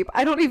definitely a leap.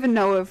 I don't even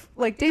know if,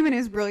 Damon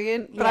is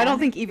brilliant, but I don't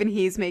think even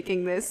he's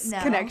making this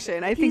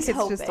connection. I think it's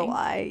just a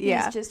lie.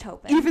 Yeah. He's just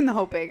hoping. Even the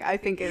hoping, I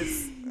think,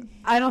 is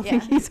I don't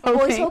think he's hoping.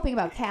 Well, he's hoping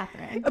about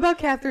Catherine. About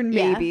Catherine,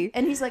 maybe. Yeah.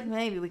 And he's like,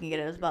 maybe we can get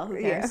it as well.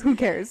 Who cares? Yeah, who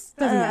cares?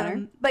 Doesn't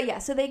matter. But yeah,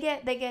 so they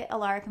get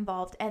Alaric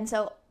involved. And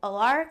so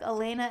Alaric,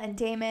 Elena, and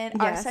Damon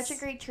are such a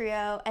great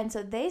trio. And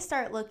so they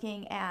start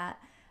looking at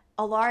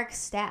Alaric's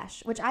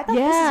stash, which I thought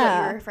this is what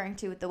you were referring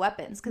to with the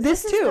weapons. Because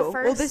this is the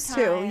first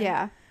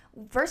time.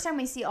 First time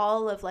we see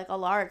all of like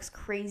Alaric's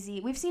crazy.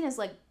 We've seen his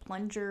like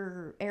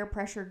plunger air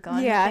pressure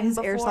gun. Yeah, thing his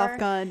before. airsoft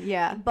gun.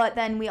 Yeah. But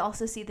then we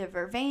also see the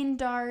vervain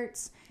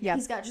darts. Yeah.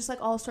 He's got just like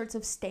all sorts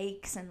of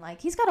stakes and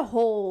like he's got a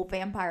whole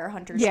vampire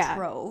hunter's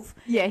trove.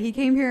 Yeah, he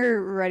came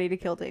here ready to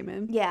kill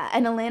Damon. Yeah,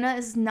 and Elena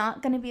is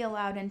not going to be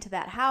allowed into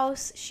that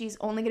house. She's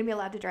only going to be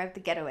allowed to drive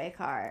the getaway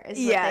car. Is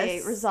what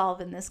they resolve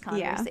in this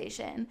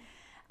conversation.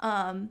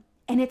 Yeah.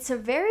 And it's a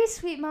very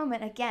sweet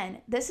moment. Again,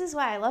 this is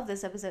why I love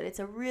this episode. It's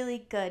a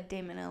really good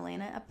Damon and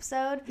Elena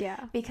episode.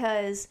 Yeah.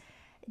 Because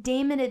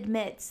Damon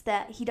admits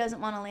that he doesn't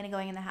want Elena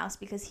going in the house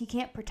because he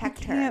can't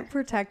protect her. If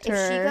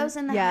she goes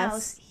in the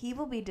house, he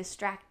will be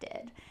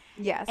distracted.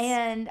 Yes.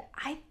 And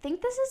I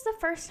think this is the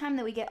first time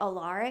that we get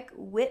Alaric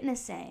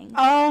witnessing.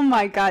 Oh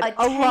my God. A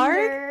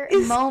tender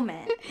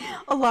moment.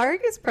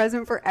 Alaric is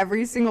present for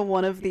every single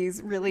one of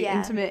these really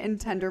intimate and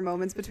tender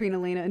moments between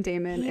Elena and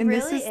Damon. And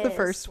really this is the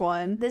first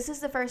one. This is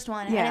the first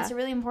one. And it's a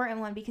really important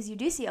one because you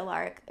do see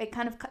Alaric. It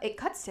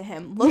cuts to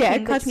him looking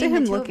it cuts between to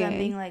him the two looking. Of them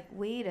being like,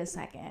 wait a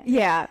second.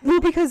 Yeah. Well,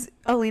 because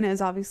Elena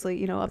is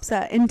obviously,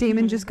 upset. And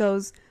Damon just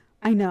goes,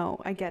 I know,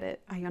 I get it,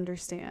 I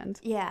understand.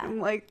 Yeah. I'm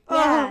like,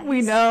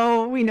 we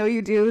know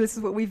you do. This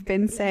is what we've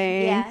been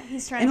saying. Yeah,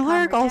 he's trying to calm her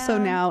down. And Alaric also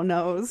now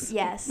knows.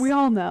 Yes. We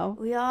all know.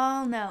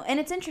 And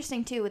it's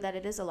interesting, too, that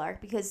it is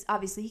Alaric because,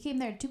 obviously, he came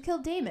there to kill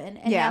Damon.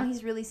 And now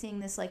he's really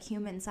seeing this, like,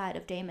 human side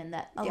of Damon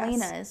that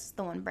Elena is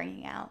the one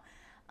bringing out.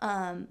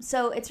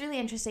 So it's really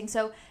interesting.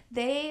 So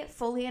they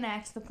fully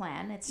enact the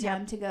plan. It's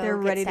time to go. They're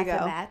ready to go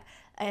back.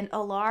 And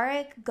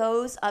Alaric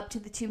goes up to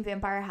the Tomb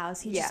Vampire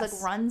house. He just, like,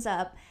 runs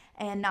up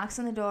and knocks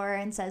on the door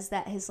and says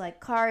that his like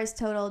car is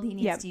totaled. He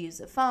needs to use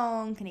the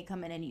phone. Can he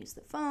come in and use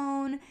the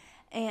phone?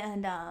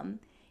 And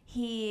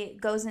he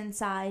goes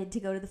inside to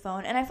go to the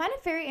phone. And I find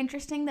it very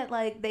interesting that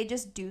like they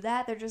just do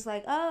that. They're just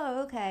like,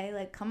 oh, okay,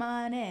 like come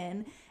on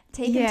in.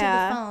 Take him to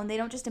the phone. They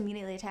don't just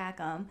immediately attack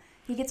him.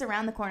 He gets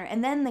around the corner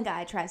and then the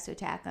guy tries to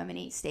attack him and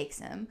he stakes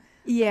him.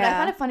 Yeah. But I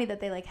found it funny that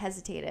they like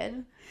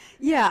hesitated.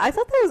 Yeah, I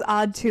thought that was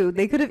odd too.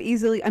 They could have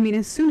easily,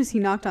 as soon as he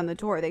knocked on the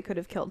door, they could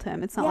have killed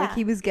him. It's not like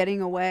he was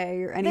getting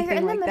away or anything like that.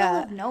 They're in the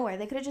middle of nowhere.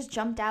 They could have just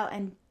jumped out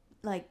and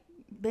like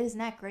bit his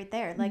neck right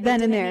there. Like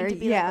then and there,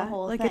 yeah,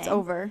 like it's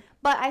over.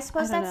 But I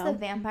suppose that's the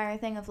vampire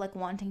thing of like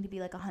wanting to be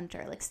like a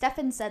hunter. Like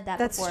Stefan said that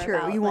before. That's true.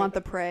 About, you want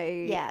the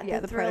prey. Yeah,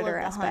 the predator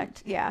aspect.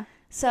 Hunt. Yeah.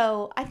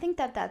 So I think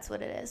that's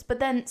what it is.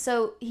 But then,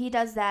 so he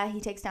does that. He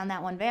takes down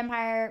that one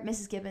vampire.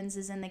 Mrs. Gibbons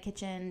is in the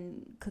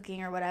kitchen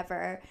cooking or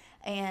whatever.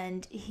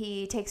 And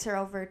he takes her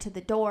over to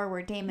the door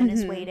where Damon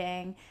is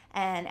waiting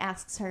and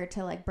asks her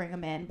to, like, bring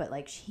him in. But,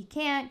 like, he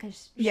can't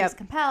because she's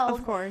compelled.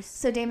 Of course.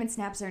 So Damon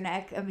snaps her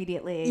neck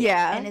immediately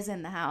and is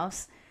in the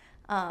house.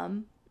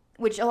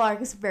 Which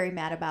Alaric is very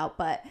mad about.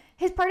 But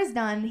his part is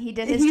done. He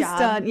did his job. He's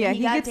done. Yeah,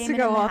 he gets Damon to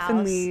go off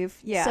and leave.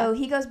 Yeah. So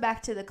he goes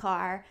back to the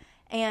car.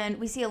 And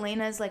we see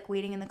Elena's, like,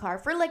 waiting in the car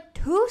for, like,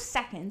 2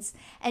 seconds.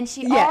 And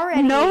she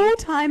already... no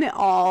time at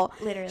all.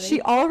 Literally.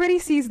 She already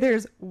sees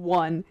there's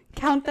one.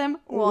 Count them.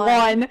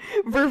 One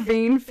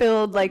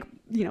vervain-filled, like,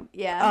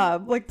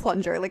 like,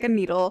 plunger, like a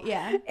needle.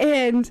 Yeah.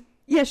 And,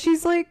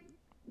 she's like...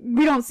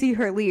 We don't see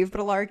her leave, but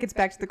Alaric gets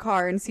back to the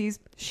car and sees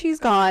she's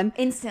gone.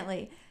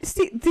 Instantly.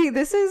 See,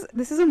 this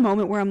is a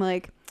moment where I'm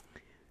like...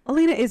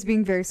 Elena is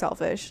being very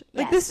selfish.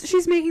 Like this,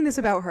 she's making this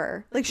about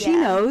her. Like she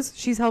knows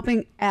she's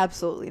helping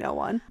absolutely no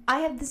one.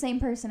 I have the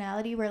same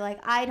personality where like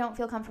I don't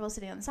feel comfortable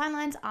sitting on the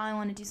sidelines. I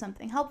want to do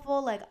something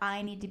helpful. Like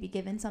I need to be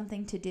given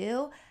something to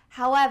do.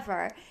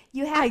 However,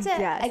 you have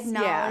to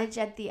acknowledge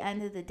at the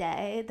end of the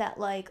day that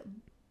like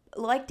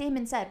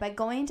Damon said, by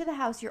going into the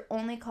house, you're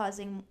only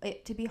causing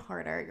it to be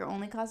harder. You're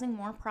only causing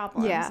more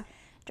problems. Yeah.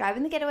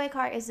 Driving the getaway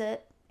car is an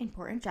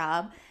important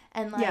job,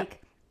 and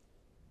like.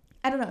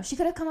 I don't know. She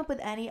could have come up with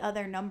any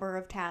other number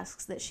of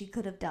tasks that she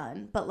could have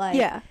done. But,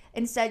 like,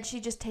 instead she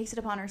just takes it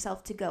upon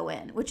herself to go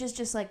in, which is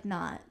just, like,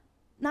 not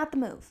the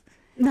move.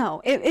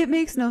 No, it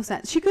makes no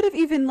sense. She could have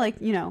even,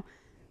 like,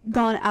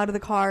 gone out of the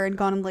car and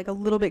gone, like, a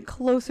little bit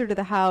closer to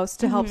the house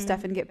to help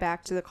Stefan get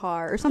back to the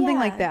car or something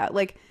like that.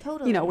 Like,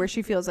 totally. Where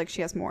she feels like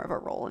she has more of a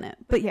role in it.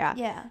 But,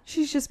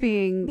 she's just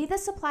being Be the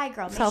supply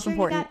girl. Make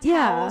self-important. Sure you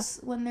got towels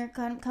when they're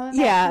coming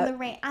back from the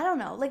rain. I don't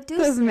know. Like,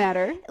 doesn't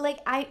matter. Like,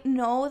 I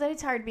know that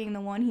it's hard being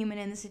the one human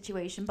in the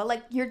situation, but,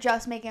 like, you're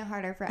just making it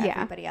harder for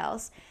everybody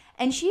else.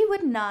 And she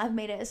would not have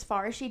made it as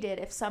far as she did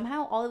if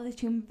somehow all of the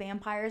Tomb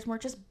vampires were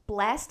just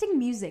blasting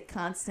music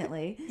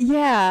constantly.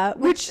 Yeah,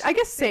 which I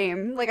guess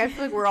same. Like, I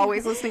feel like we're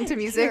always listening to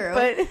music,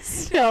 but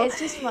still. It's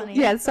just funny.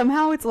 Yeah,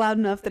 somehow it's loud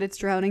enough that it's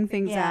drowning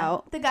things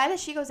out. The guy that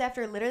she goes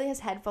after literally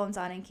has headphones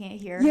on and can't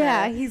hear her.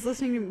 Yeah, he's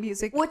listening to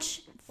music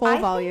which full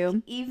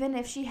volume. Even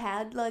if she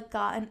had, like,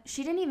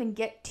 she didn't even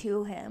get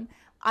to him.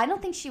 I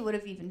don't think she would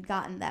have even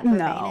gotten that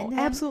vervain in him.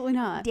 Absolutely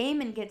not.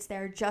 Damon gets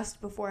there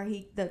just before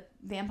the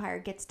vampire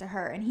gets to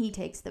her, and he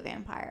takes the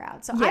vampire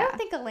out. So I don't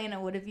think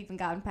Elena would have even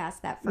gotten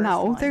past that first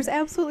one. There's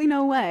absolutely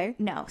no way.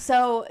 No.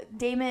 So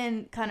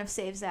Damon kind of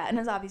saves that and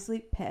is obviously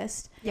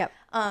pissed. Yep.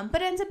 But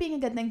it ends up being a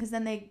good thing because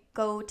then they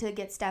go to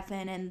get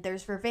Stefan, and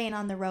there's vervain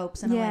on the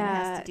ropes, and Elena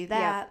has to do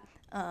that.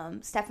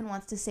 Yep. Stefan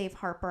wants to save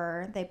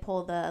Harper. They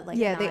pull the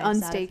they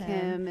unstake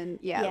him and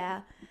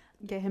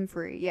get him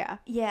free.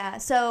 Yeah.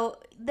 So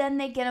then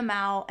they get him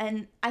out,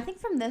 and I think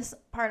from this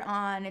part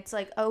on, it's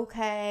like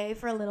okay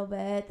for a little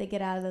bit. They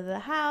get out of the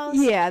house.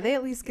 Yeah, they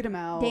at least get him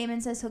out. Damon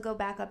says he'll go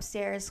back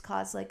upstairs,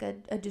 cause like a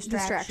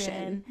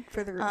distraction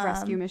for the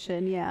rescue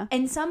mission. Yeah.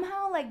 And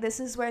somehow like this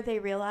is where they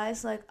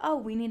realize like, oh,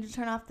 we need to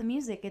turn off the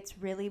music. It's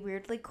really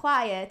weirdly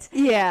quiet.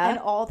 Yeah. And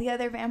all the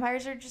other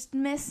vampires are just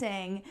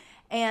missing.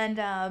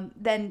 And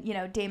then,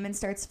 Damon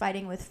starts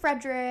fighting with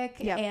Frederick,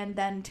 and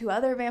then 2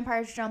 other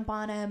vampires jump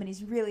on him, and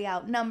he's really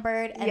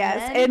outnumbered. And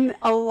and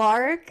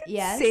Alaric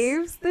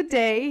saves the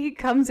day. He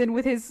comes in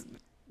with his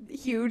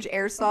huge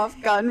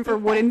airsoft gun for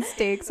wooden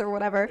stakes or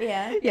whatever.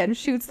 Yeah, and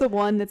shoots the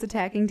one that's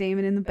attacking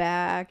Damon in the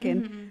back.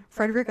 And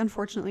Frederick,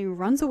 unfortunately,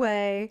 runs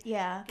away.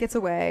 Yeah. Gets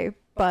away.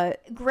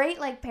 But great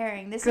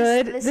pairing. This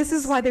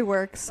is why they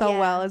work so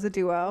well as a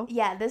duo.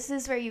 Yeah, this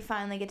is where you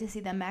finally get to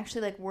see them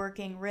actually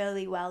working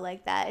really well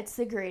like that. It's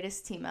the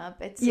greatest team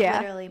up. It's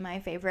literally my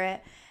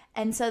favorite.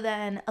 And so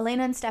then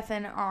Elena and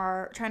Stefan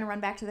are trying to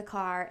run back to the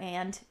car,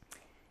 and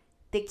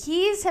the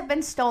keys have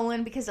been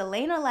stolen because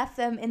Elena left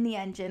them in the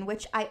engine,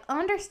 which I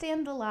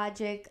understand the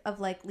logic of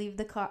leave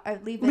the car or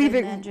leave it in the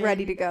engine,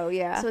 ready to go,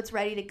 so it's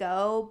ready to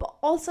go, but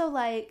also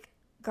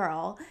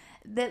girl,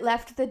 that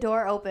left the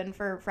door open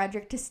for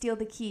Frederick to steal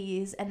the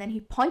keys, and then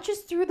he punches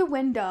through the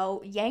window,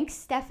 yanks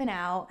Stefan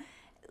out,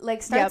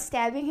 starts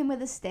stabbing him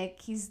with a stick.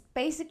 He's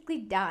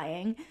basically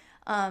dying.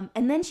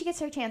 And then she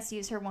gets her chance to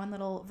use her one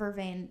little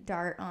vervain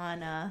dart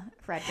on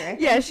Frederick.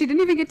 Yeah, she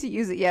didn't even get to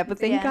use it yet, but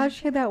thank God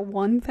she had that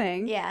one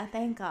thing. Yeah,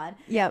 thank God.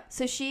 Yep.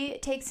 So she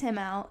takes him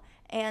out,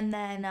 and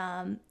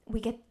then we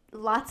get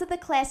lots of the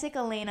classic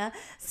Elena.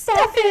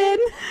 Stefan!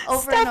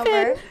 Over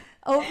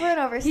and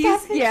over.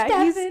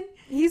 Stefan.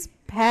 He's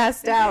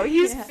passed out.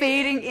 He's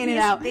fading in and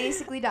out. He's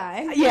basically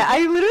dying. Yeah, I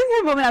literally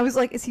had a moment. I was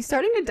like, is he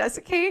starting to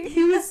desiccate?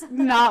 He was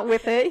not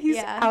with it. He's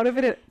out of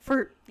it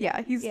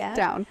he's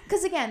down.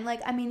 Because again,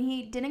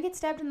 he didn't get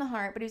stabbed in the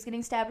heart, but he was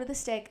getting stabbed with a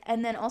stick.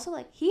 And then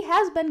also, he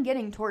has been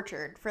getting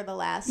tortured for the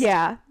last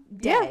day.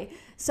 Yeah.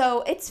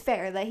 So it's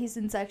fair that he's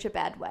in such a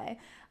bad way.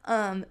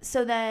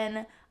 So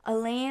then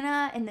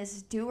Elena, in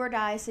this do or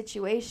die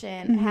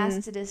situation,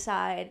 has to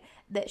decide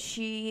that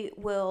she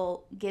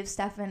will give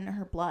Stefan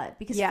her blood,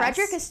 because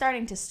Frederick is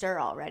starting to stir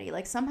already.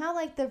 Somehow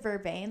the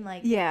vervain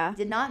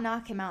did not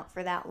knock him out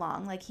for that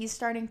long. He's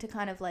starting to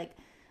kind of I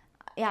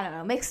don't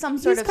know, make some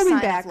sort of sign of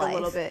life. He's coming back a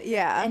little bit.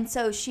 Yeah. And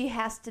so she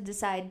has to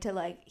decide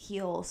to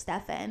heal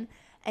Stefan.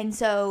 And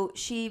so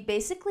she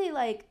basically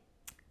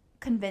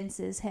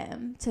convinces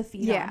him to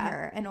feed on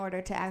her in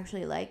order to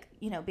actually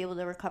be able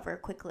to recover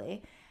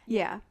quickly.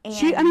 Yeah.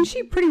 And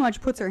she pretty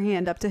much puts her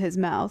hand up to his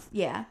mouth.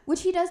 Yeah.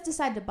 Which he does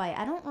decide to bite.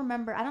 I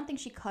don't think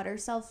she cut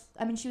herself.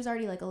 I mean, she was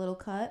already a little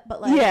cut, but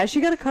yeah,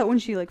 she got a cut when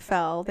she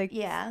fell. They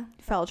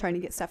fell trying to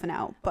get Stefan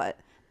out, but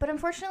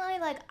unfortunately,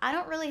 I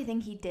don't really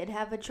think he did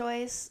have a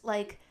choice.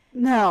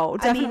 No,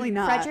 definitely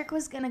not. Frederick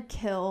was gonna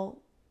kill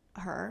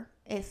her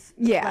if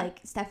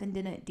Stefan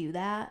didn't do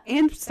that.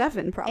 And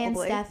Stefan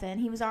probably.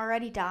 He was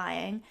already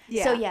dying.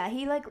 Yeah. So yeah,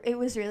 he it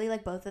was really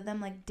both of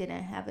them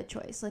didn't have a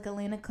choice.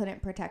 Elena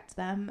couldn't protect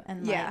them,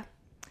 and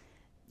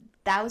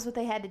that was what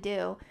they had to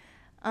do.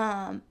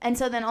 And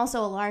so then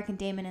also Alaric and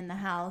Damon in the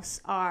house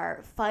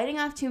are fighting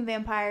off tomb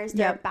vampires.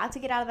 They're about to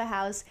get out of the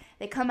house.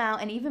 They come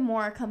out, and even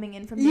more are coming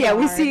in from the yard. Yeah,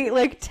 we see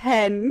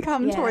 10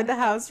 come toward the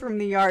house from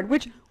the yard,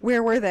 which,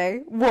 where were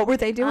they? What were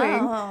they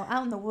doing? Oh,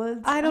 out in the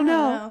woods. I don't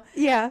know.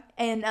 Yeah.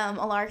 And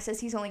Alaric says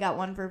he's only got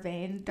one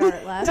vervain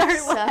dart left.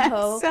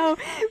 So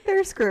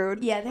they're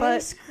screwed. Yeah, they're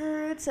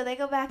screwed. So they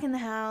go back in the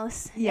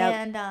house. Yep.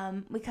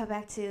 And we come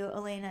back to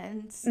Elena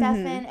and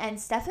Stefan. And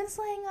Stefan's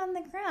laying on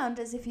the ground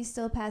as if he's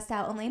still passed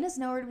out. Elena's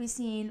nowhere to be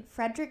seen.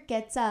 Frederick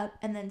gets up,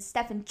 and then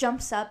Stefan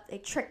jumps up. They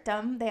tricked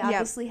him. They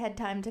obviously had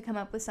time to come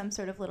up with some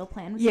sort of little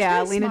plan. Which is very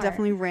Elena smart.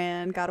 Definitely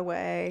ran, got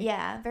away.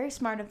 Yeah, very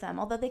smart of them.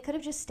 Although they could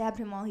have just stabbed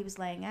him while he was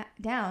laying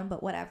down,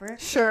 but whatever.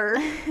 Sure.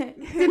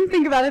 Didn't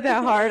think about it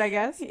that hard, I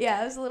guess.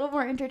 Yeah, it was a little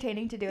more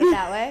entertaining to do it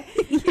that way.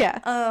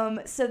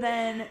 Yeah. So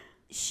then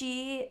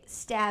she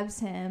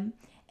stabs him,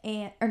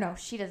 she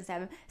doesn't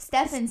stab him.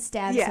 Stefan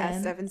stabs him. Yeah,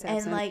 Stefan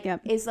stabs him.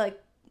 And is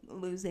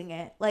losing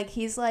it.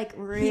 He's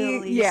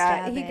really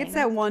stabbing. He gets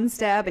that one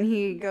stab and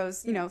he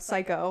goes,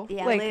 psycho.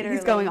 Yeah, literally.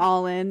 He's going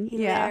all in.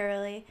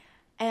 Literally.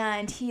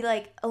 And he,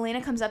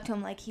 Elena comes up to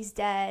him he's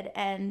dead,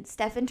 and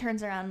Stefan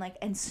turns around,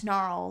 and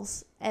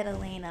snarls at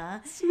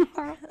Elena.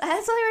 Snarl.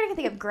 That's the only word I can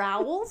think of.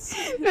 Growls?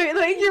 No,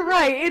 you're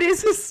right. It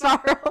is a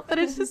snarl, but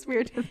it's just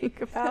weird to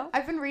think about.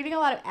 I've been reading a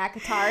lot of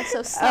ACOTAR,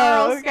 so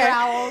snarls,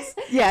 growls,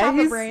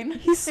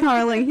 he's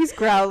snarling, he's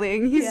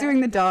growling, he's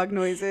doing the dog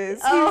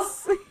noises.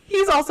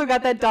 He's also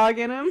got that dog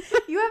in him.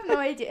 You have no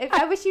idea.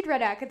 I wish you'd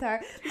read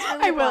Akatar.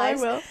 Really I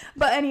will.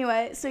 But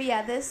anyway, so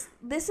yeah, this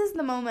is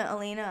the moment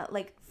Elena,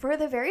 like, for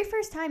the very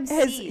first time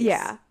sees.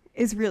 Yeah,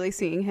 is really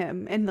seeing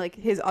him and, like,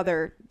 his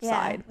other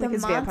side, like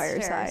his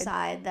vampire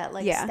side. That,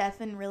 like,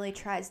 Stefan really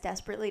tries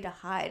desperately to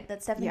hide,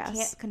 that Stefan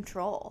can't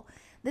control.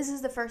 This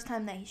is the first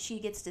time that she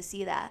gets to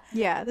see that.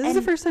 Yeah, this is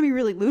the first time he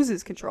really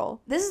loses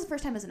control. This is the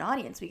first time as an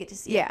audience we get to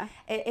see it.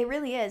 It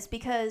really is,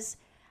 because,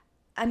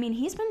 I mean,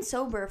 he's been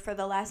sober for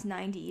the last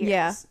 90 years.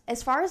 Yeah.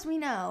 As far as we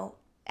know,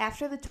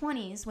 after the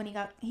 20s, when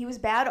he was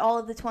bad all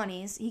of the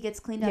 20s, he gets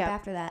cleaned up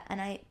after that.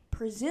 And I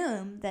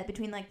presume that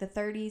between, like, the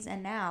 30s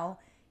and now,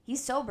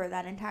 he's sober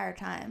that entire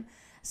time.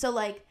 So,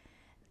 like,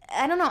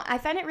 I don't know. I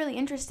find it really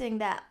interesting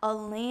that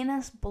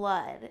Elena's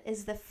blood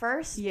is the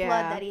first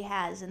blood that he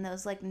has in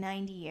those, like,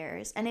 90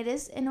 years. And it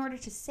is in order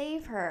to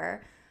save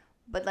her.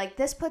 But, like,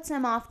 this puts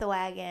him off the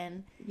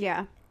wagon.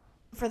 Yeah.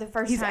 For the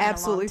first time in a long time. He's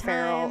absolutely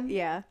feral.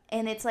 Yeah.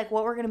 And it's, like,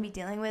 what we're going to be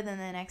dealing with in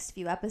the next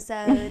few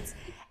episodes.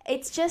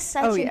 It's just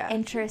such an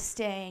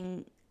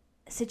interesting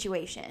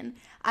situation.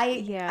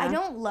 I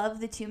don't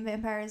love the tomb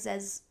vampires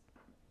as,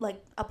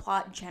 like, a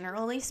plot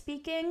generally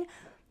speaking.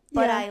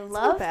 But I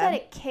love that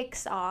it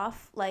kicks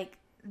off, like,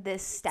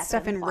 this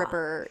Stefan plot.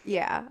 Ripper.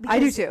 Yeah, because, I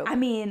do too. I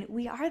mean,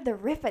 we are the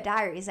Ripper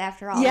Diaries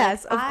after all.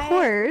 Yes, like, of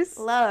course.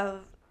 I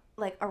love,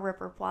 like, a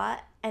Ripper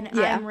plot. And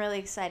I'm really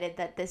excited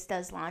that this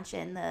does launch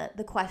in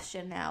the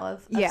question now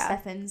of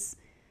Stefan's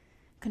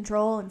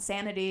control and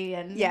sanity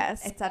and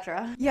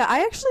etc. Yeah,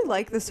 I actually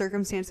like the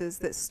circumstances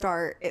that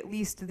start at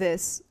least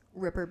this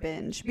Ripper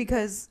binge.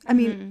 Because, I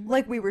mean,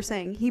 like we were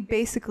saying, he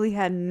basically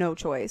had no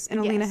choice. And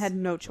Elena had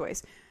no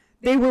choice.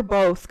 They were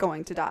both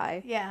going to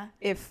die. Yeah.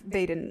 If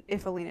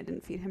Elena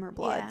didn't feed him her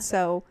blood. Yeah.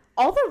 So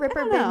all the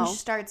Ripper binge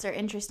starts are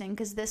interesting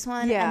because this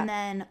one and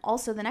then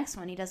also the next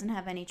one, he doesn't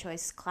have any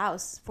choice.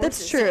 Klaus forces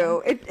That's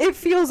true. him. It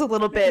feels a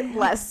little bit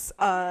less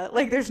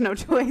like there's no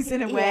choice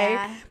in a way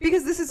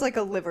because this is like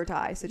a live or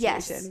die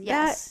situation.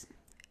 Yes.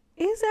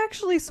 That is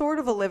actually sort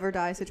of a live or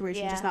die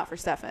situation, just not for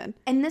Stefan.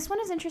 And this one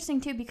is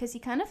interesting too because he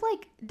kind of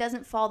like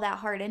doesn't fall that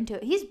hard into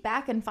it. He's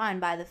back and fine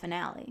by the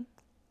finale.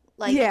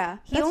 Like,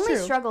 he only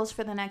struggles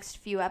for the next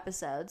few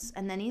episodes,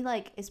 and then he,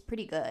 like, is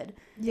pretty good.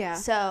 Yeah.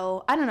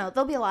 So, I don't know.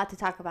 There'll be a lot to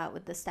talk about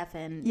with the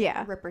Stefan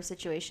Ripper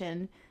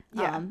situation.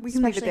 Yeah, we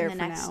can leave it there for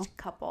now. Especially in the next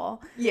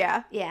couple.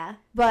 Yeah. Yeah.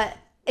 But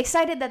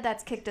excited that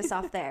that's kicked us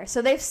off there.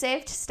 So, they've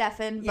saved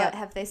Stefan, but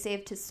have they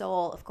saved his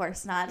soul? Of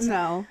course not.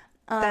 No.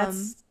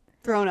 That's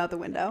thrown out the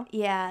window.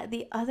 Yeah.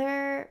 The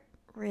other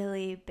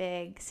really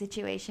big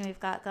situation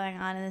we've got going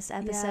on in this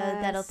episode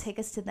that'll take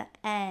us to the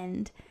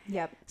end.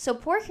 Yep. So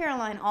poor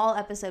Caroline, all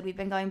episode we've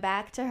been going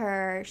back to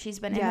her. She's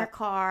been in her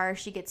car.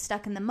 She gets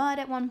stuck in the mud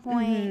at one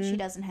point. She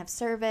doesn't have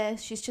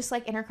service. She's just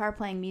like in her car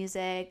playing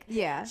music.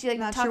 Yeah. She like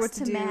not talks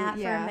to Matt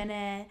for a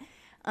minute.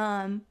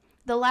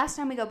 The last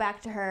time we go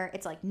back to her,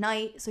 it's like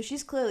night, so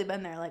she's clearly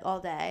been there like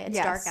all day. It's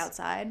dark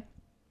outside.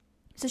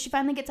 So she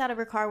finally gets out of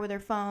her car with her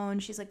phone.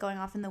 She's like going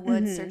off in the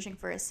woods searching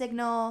for a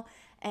signal.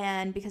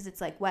 And because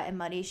it's, like, wet and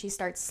muddy, she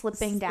starts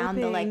slipping down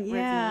the, like,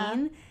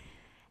 ravine.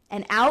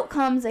 And out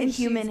comes a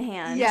human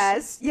hand.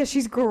 Yes. Yeah,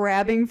 she's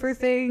grabbing for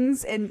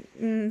things.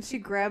 And she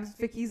grabs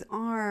Vicky's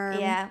arm.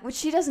 Yeah, which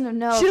she doesn't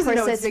know. She doesn't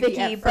know it's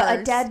Vicky,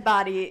 but a dead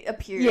body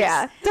appears.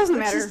 Yeah, doesn't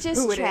matter who it is. Which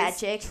is just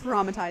tragic.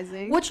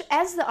 Traumatizing. Which,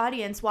 as the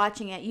audience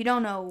watching it, you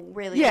don't know really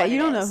what it is. Yeah, you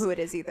don't know who it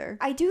is either.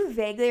 I do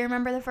vaguely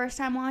remember the first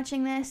time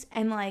watching this.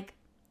 And, like,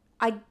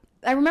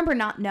 I remember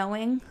not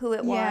knowing who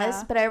it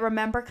was, but I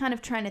remember kind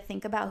of trying to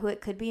think about who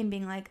it could be and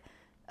being like,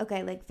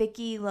 okay, like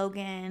Vicky,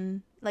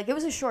 Logan, like it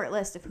was a short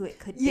list of who it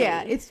could be.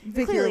 Yeah, it's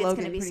Vicky Clearly or Logan, it's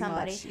going to be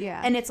somebody. Much.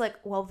 Yeah. And it's like,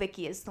 well,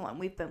 Vicky is the one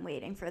we've been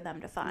waiting for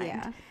them to find.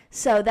 Yeah.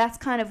 So that's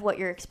kind of what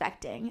you're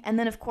expecting. And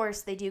then, of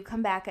course, they do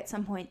come back at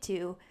some point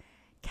to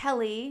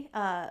Kelly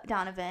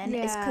Donovan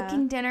is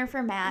cooking dinner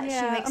for Matt. Yeah,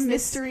 she makes a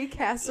mystery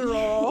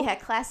casserole. Yeah,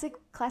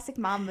 classic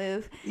mom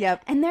move.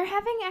 Yep. And they're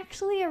having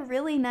actually a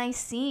really nice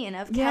scene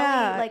of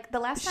Kelly. Like the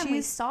last time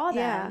we saw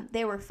them,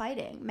 they were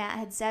fighting. Matt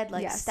had said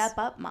like, "Step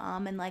up,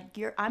 mom," and like,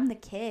 I'm the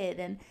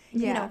kid," and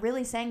you know,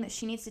 really saying that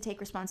she needs to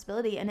take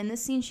responsibility. And in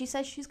this scene, she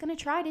says she's going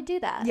to try to do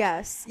that.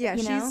 Yes. Yeah.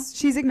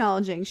 She's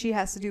acknowledging she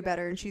has to do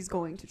better, and she's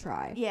going to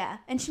try. Yeah,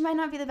 and she might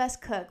not be the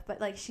best cook,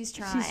 but like she's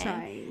trying. She's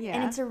trying. Yeah.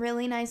 And it's a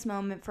really nice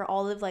moment for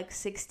all of like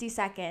 60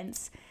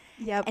 seconds.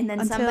 Yep. And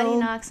then somebody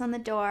knocks on the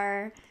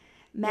door.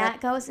 Matt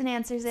goes and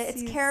answers it.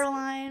 It's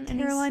Caroline.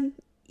 And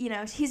you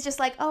know, he's just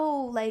like,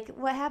 oh, like,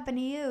 what happened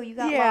to you? You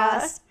got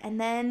lost. And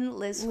then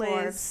Liz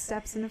Forbes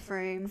steps in the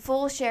frame.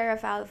 Full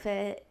sheriff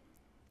outfit.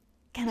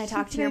 Can I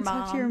talk to your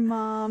mom? Talk to your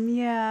mom,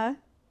 yeah.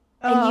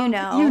 And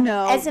you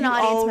know. As an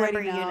audience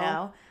member, you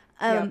know.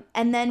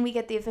 And then we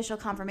get the official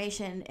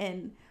confirmation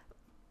in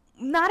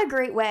not a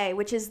great way,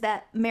 which is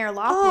that Mayor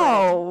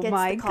Lockwood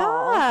gets the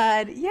call.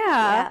 God.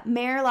 Yeah.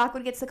 Mayor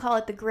Lockwood gets the call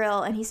at the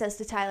grill, and he says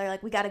to Tyler,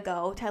 like, we gotta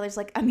go. Tyler's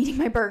like, I'm eating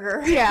my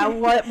burger. Yeah,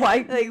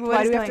 why do we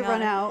have to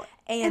run out?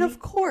 And of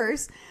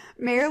course,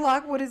 Mayor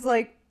Lockwood is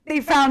like, they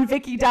found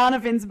Vicky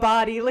Donovan's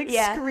body, like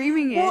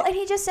screaming it. Well, and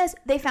he just says,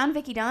 they found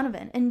Vicky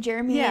Donovan. And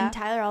Jeremy and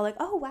Tyler are all like,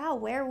 oh, wow,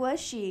 where was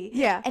she?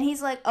 Yeah. And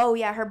he's like, oh,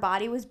 yeah, her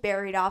body was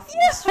buried off,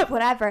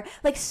 whatever.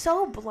 Like,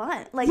 so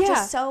blunt. Like,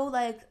 just so,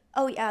 like,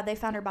 oh, yeah, they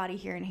found her body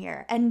here and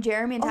here. And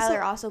Jeremy and Tyler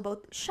are also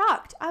both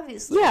shocked,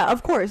 obviously. Yeah,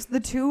 of course.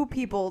 The two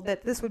people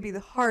that this would be the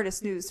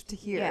hardest news to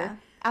hear. Yeah.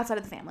 Outside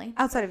of the family.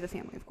 Outside of the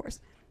family, of course.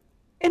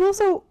 And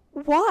also,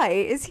 why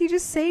is he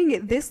just saying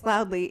it this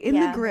loudly in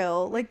the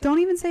grill? Like, don't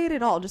even say it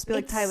at all. Just be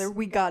like, Tyler,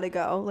 we gotta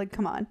go. Like,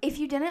 come on. If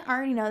you didn't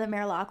already know that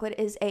Mayor Lockwood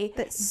is a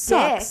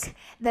sucks. dick,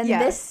 then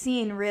this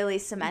scene really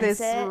cements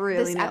this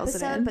really nails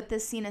episode, it in. but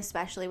this scene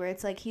especially, where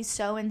it's like, he's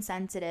so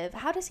insensitive.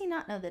 How does he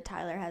not know that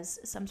Tyler has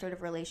some sort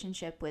of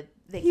relationship with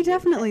Vicky? He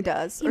definitely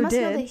does. He must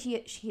know that he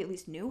at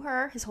least knew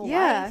her his whole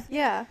life.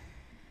 Yeah.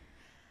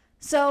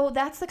 So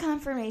that's the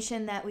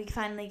confirmation that we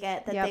finally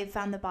get that they've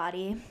found the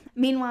body.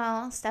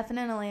 Meanwhile, Stefan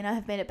and Elena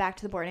have made it back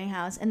to the boarding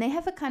house, and they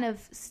have a kind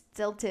of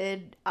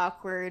stilted,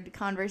 awkward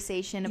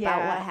conversation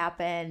about what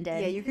happened.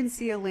 And you can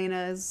see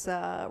Elena's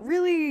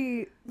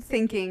really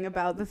thinking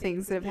about the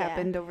things that have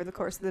happened over the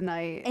course of the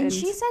night. And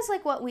she says,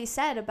 like, what we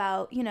said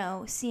about, you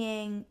know,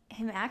 seeing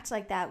him act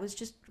like that was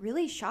just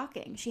really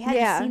shocking. She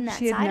hadn't seen that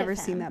side of him. She had never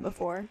seen that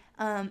before.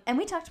 And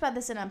we talked about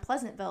this in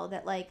Unpleasantville,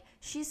 that, like,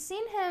 she's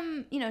seen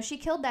him, you know, she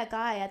killed that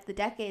guy at the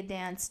Decade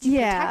Dance to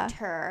protect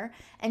her,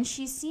 and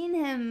she's seen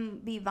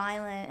him be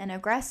violent and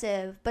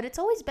aggressive, but it's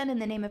always been in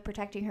the name of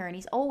protecting her, and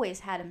he's always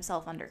had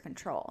himself under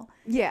control.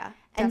 Yeah,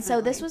 and so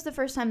this was the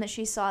first time that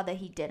she saw that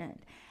he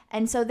didn't.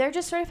 And so they're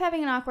just sort of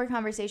having an awkward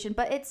conversation,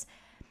 but it's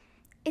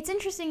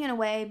interesting in a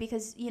way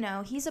because, you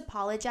know, he's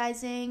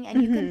apologizing,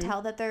 and you can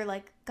tell that they're,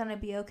 like, gonna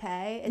be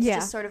okay. It's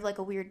just sort of like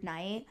a weird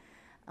night.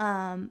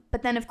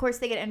 But then, of course,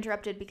 they get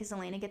interrupted because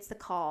Elena gets the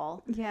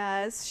call.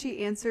 Yes,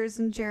 she answers,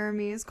 and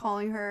Jeremy is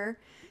calling her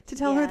to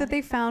tell her that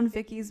they found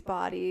Vicky's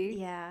body.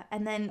 Yeah,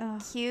 and then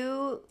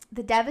cue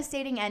the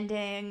devastating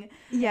ending.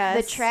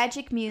 Yes. The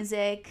tragic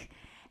music,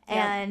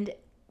 and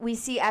we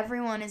see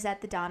everyone is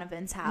at the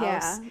Donovans' house.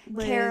 Yeah,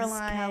 Liz,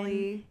 Caroline,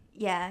 Kelly.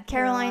 Yeah,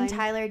 Caroline,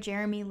 Tyler,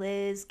 Jeremy,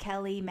 Liz,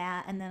 Kelly,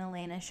 Matt, and then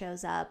Elena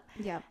shows up.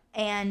 Yep.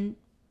 And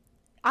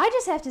I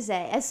just have to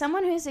say, as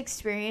someone who's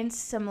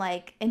experienced some,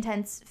 like,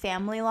 intense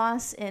family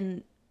loss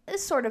in a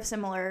sort of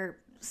similar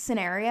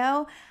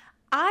scenario,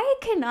 I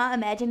cannot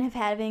imagine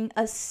having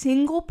a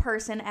single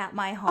person at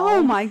my home.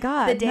 Oh my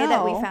God, the day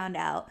that we found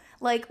out.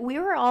 Like, we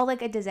were all,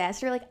 like, a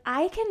disaster. Like,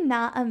 I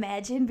cannot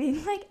imagine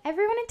being like,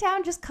 everyone in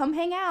town, just come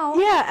hang out.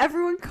 Yeah,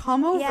 everyone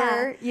come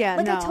over. Yeah,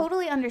 like, I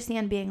totally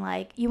understand being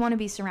like, you want to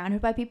be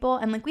surrounded by people.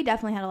 And, like, we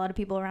definitely had a lot of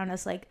people around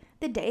us, like,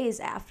 the days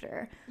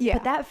after. Yeah.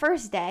 But that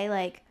first day,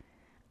 like,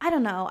 I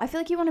don't know. I feel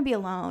like you want to be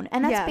alone.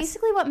 And that's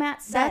basically what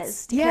Matt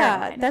says to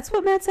Caroline. That's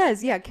what Matt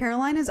says. Yeah,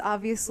 Caroline is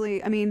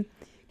obviously, I mean,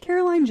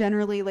 Caroline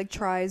generally, like,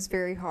 tries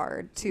very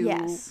hard to,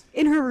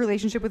 in her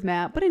relationship with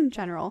Matt, but in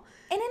general.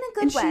 And in a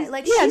good way.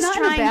 Like, she's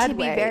trying to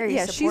be very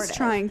supportive. She's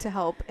trying to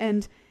help.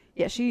 And,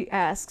 she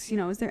asks, you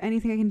know, is there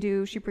anything I can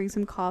do? She brings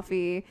him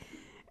coffee.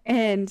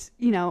 And,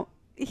 you know,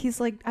 he's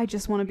like, I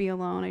just want to be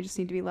alone. I just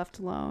need to be left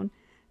alone.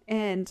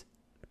 And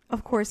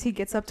of course, he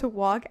gets up to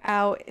walk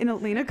out, and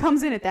Elena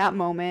comes in at that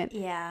moment.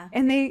 Yeah.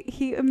 And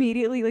he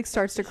immediately, like,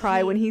 starts to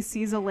cry when he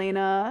sees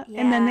Elena.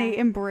 Yeah. And then they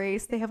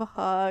embrace. They have a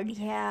hug.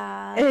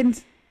 Yeah. And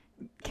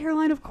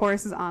Caroline, of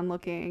course, is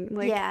onlooking.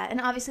 Like, yeah,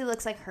 and obviously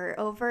looks like hurt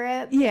over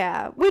it.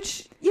 Yeah,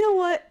 which, you know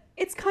what?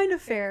 It's kind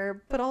of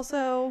fair, but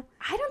also,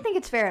 I don't think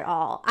it's fair at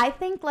all. I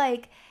think,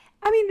 like,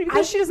 I mean,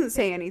 because she doesn't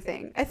say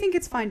anything. I think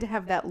it's fine to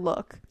have that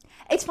look.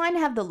 It's fine to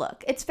have the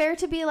look. It's fair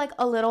to be, like,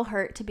 a little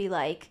hurt, to be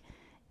like,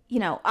 you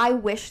know, I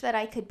wish that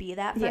I could be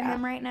that for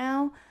him right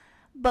now.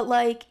 But,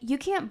 like, you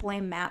can't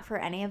blame Matt for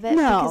any of it.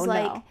 Because,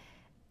 like,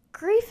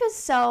 grief is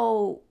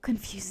so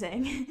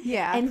confusing.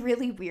 Yeah. And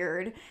really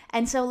weird.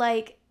 And so,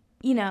 like,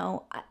 you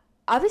know,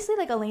 obviously,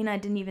 like, Elena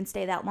didn't even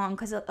stay that long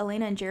because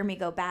Elena and Jeremy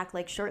go back,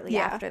 like, shortly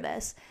after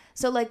this.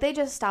 So, like, they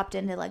just stopped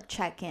in to, like,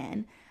 check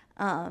in.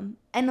 And,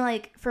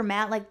 like, for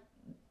Matt, like,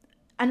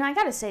 and I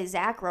gotta say,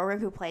 Zach Rohrig,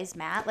 who plays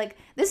Matt, like,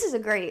 this is a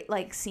great,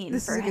 like, scene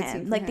for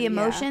him. Like, the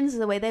emotions,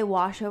 the way they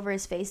wash over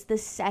his face the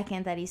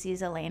second that he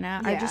sees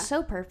Elena are just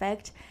so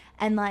perfect.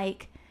 And,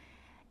 like,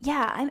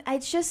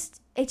 it's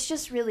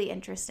just really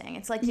interesting.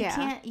 It's like,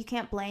 you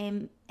can't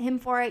blame him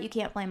for it. You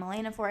can't blame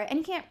Elena for it. And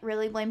you can't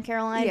really blame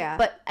Caroline.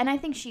 Yeah. And I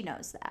think she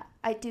knows that.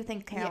 I do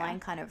think Caroline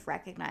kind of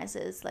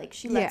recognizes, like,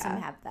 she lets him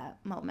have that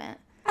moment.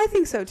 I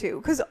think so, too.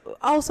 Because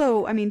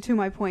also, I mean, to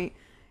my point,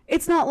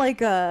 it's not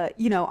like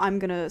you know, I'm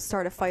going to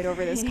start a fight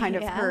over this kind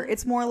of hurt.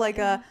 It's more like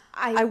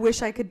I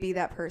wish I could be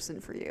that person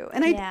for you.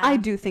 And I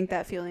do think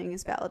that feeling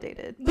is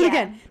validated. But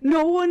again,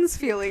 no one's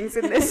feelings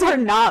in this are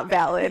not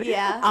valid.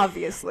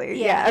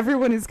 Obviously. Yeah.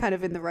 Everyone is kind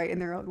of in the right in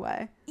their own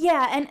way.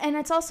 Yeah. And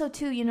it's also,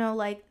 too, you know,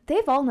 like,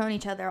 they've all known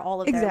each other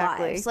all of their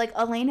lives. Like,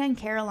 Elena and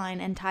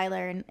Caroline and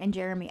Tyler and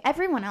Jeremy,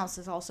 everyone else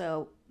is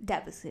also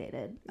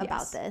devastated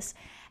about this.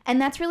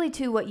 And that's really,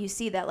 too, what you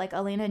see, that, like,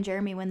 Elena and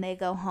Jeremy, when they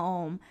go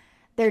home,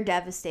 they're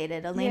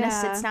devastated. Elena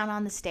sits down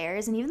on the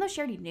stairs, and even though she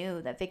already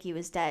knew that Vicky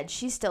was dead,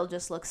 she still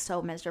just looks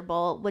so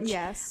miserable, which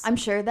I'm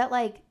sure that,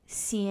 like,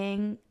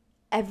 seeing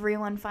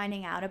everyone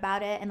finding out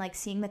about it and, like,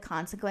 seeing the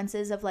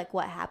consequences of, like,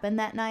 what happened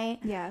that night.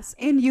 Yes.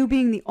 And you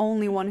being the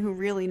only one who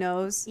really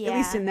knows, at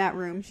least in that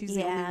room, she's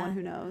the only one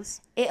who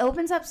knows. It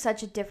opens up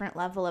such a different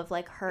level of,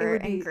 like,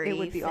 hurt and grief. It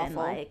would be awful. And,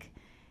 like,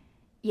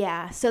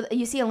 yeah. So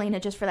you see Elena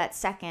just for that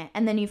second.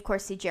 And then you, of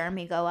course, see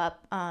Jeremy go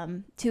up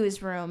to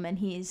his room, and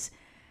he's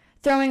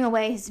throwing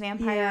away his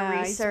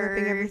vampire research. He's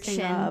ripping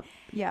everything up.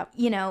 Yep.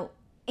 You know,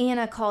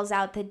 Anna calls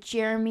out that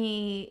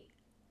Jeremy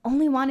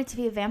only wanted to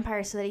be a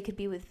vampire so that he could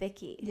be with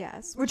Vicky.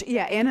 Yes. Which,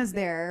 Anna's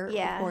there.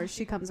 Yeah. Of course,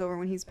 she comes over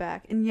when he's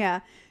back.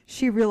 And,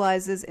 she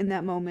realizes in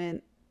that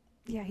moment,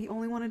 he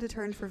only wanted to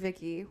turn for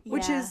Vicky.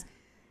 Which is,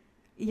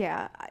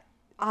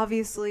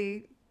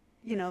 obviously,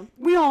 you know,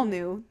 we all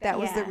knew that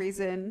was the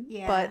reason.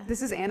 Yeah. But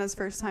this is Anna's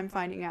first time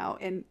finding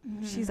out. And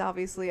she's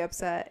obviously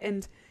upset.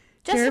 And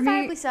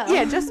justifiably so.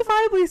 Yeah,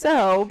 justifiably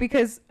so.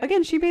 Because,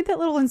 again, she made that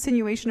little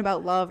insinuation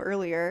about love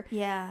earlier.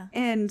 Yeah.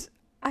 And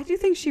I do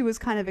think she was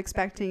kind of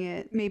expecting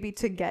it maybe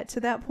to get to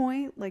that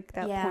point, like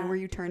that point where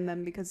you turn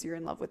them because you're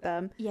in love with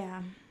them.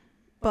 Yeah.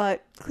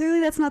 But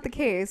clearly that's not the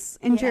case.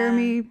 And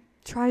Jeremy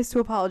tries to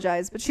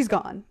apologize, but she's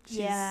gone.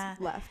 She's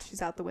left.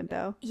 She's out the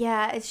window.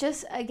 Yeah, it's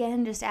just,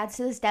 again, just adds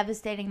to this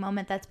devastating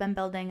moment that's been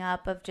building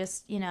up of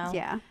just, you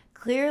know,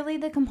 clearly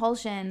the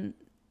compulsion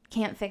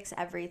can't fix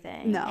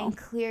everything. No. And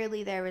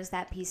clearly there was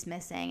that piece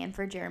missing. And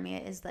for Jeremy,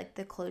 it is like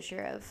the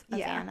closure of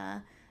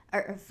Anna.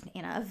 Or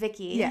of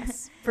Vicky.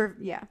 Yes.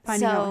 Finding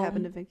out what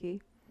happened to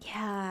Vicky.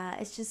 Yeah,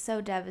 it's just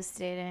so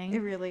devastating. It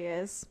really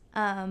is.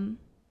 On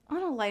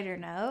a lighter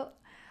note,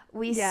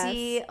 we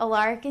see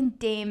Alaric and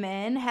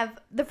Damon have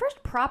the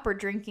first proper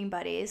drinking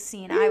buddies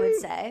scene, I would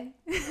say.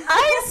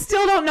 I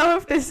still don't know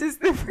if this is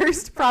the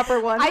first proper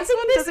one. I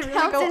think this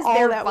counts as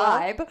their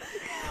vibe.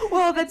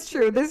 Well, that's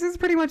true. This is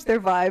pretty much their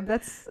vibe.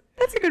 That's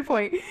a good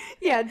point.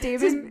 Yeah,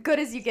 Damon. It's as good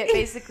as you get,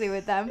 basically,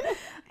 with them.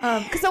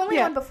 Because the only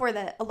one before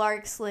that,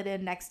 Alaric slid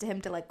in next to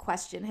him to, like,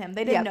 question him.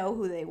 They didn't know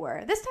who they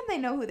were. This time they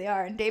know who they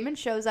are, and Damon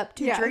shows up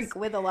to drink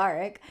with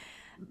Alaric.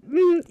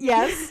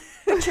 Yes.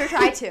 Sure,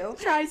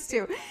 tries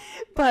to.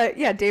 But,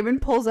 Damon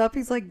pulls up.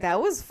 He's like,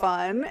 that was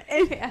fun.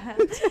 And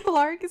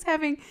Alaric is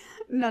having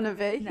none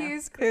of it. No.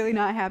 He's clearly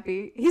not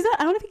happy.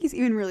 I don't think he's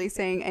even really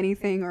saying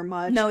anything or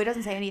much. No, he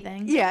doesn't say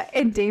anything. Yeah,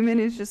 and Damon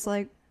is just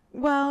like,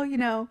 well, you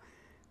know,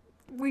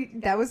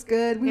 that was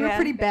good. We were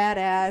pretty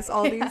badass.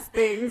 All these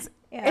things.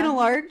 Yeah. And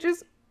Alaric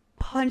just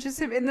punches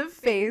him in the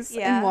face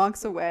and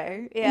walks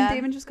away. Yeah. And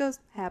Damon just goes,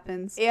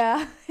 happens.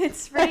 Yeah,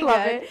 it's pretty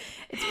good.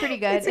 It's pretty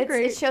good.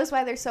 It shows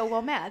why they're so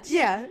well matched.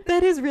 Yeah,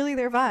 that is really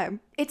their vibe.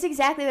 It's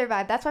exactly their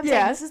vibe. That's what I'm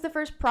saying. This is the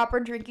first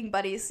proper drinking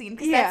buddies scene.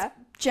 Because that's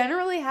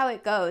generally how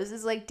it goes.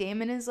 Is like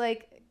Damon is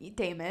like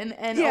Damon.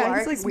 And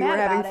Alaric's he's like, we were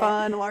having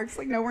fun. Alaric's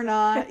like, no, we're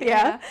not.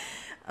 Yeah.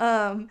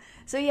 So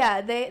they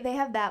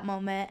have that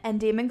moment. And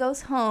Damon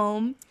goes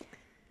home.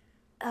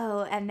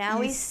 Oh, and now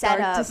we set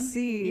up. You start to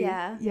see.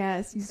 Yeah.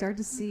 Yes, you start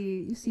to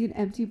see. You see an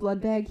empty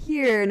blood bag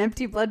here, an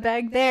empty blood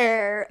bag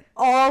there,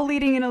 all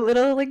leading in a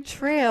little, like,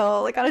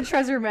 trail, like on a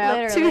treasure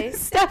map, to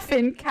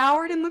Stefan,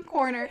 cowered in the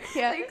corner,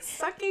 like,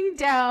 sucking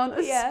down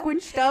a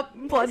squinched up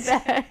blood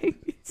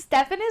bag.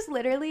 Stefan is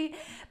literally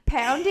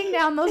pounding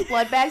down those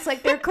blood bags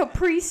like they're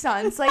Capri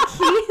Suns. Like,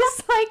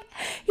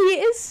 he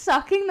is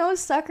sucking those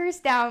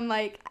suckers down,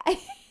 like...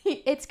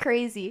 It's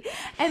crazy.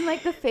 And,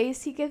 like, the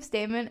face he gives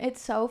Damon,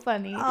 it's so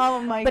funny. Oh,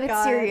 my God. But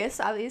it's serious,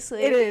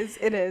 obviously.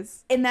 It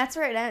is. And that's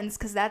where it ends,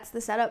 because that's the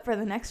setup for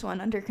the next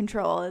one, Under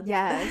Control.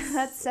 Yes.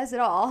 That says it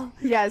all.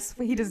 Yes,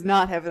 he does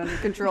not have it under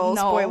control.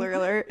 No. Spoiler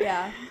alert.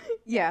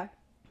 Yeah.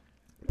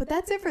 But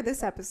that's it for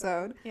this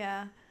episode.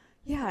 Yeah.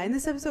 Yeah, in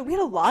this episode, we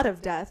had a lot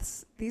of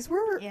deaths. These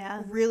were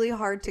really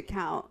hard to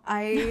count.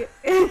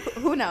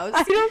 Who knows?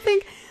 I don't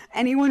think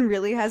anyone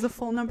really has a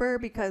full number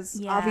because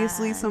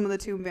obviously some of the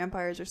tomb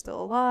vampires are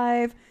still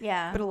alive.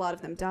 Yeah. But a lot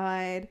of them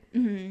died.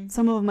 Mm-hmm.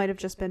 Some of them might have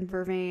just been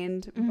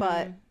vervained. Mm-hmm.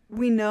 But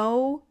we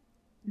know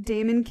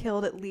Damon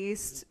killed at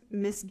least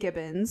Miss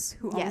Gibbons,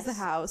 who owns the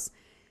house.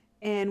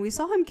 And we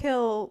saw him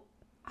kill,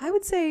 I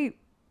would say...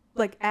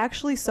 like,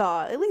 actually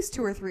saw at least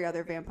 2 or 3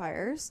 other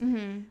vampires.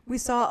 Mm-hmm. We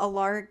saw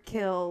Alaric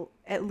kill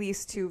at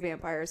least 2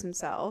 vampires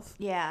himself.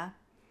 Yeah.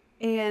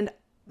 And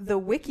the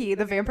wiki,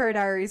 the Vampire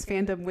Diaries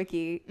fandom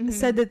wiki,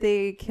 said that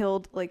they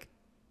killed, like,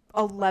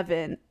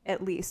 11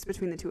 at least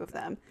between the 2 of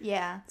them.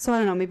 Yeah. So, I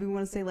don't know, maybe we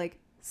want to say, like,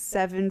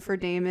 7 for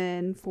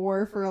Damon,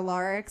 4 for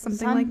Alaric,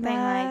 something like that.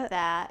 Something like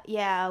that.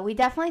 Yeah, we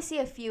definitely see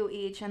a few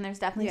each, and there's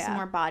definitely some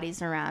more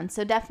bodies around.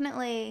 So,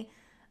 definitely...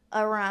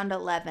 around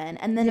 11,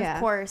 and then of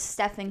course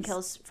Stefan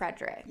kills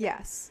Frederick.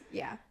 Yes.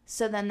 Yeah.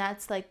 So then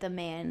that's like the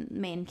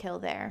main kill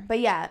there.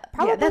 But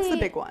probably that's the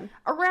big one.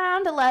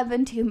 Around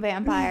 11 tomb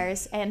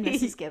vampires and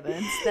Mrs.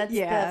 Gibbons.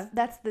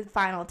 That's the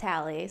final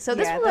tally. So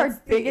this was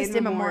our biggest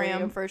in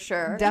memoriam for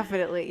sure.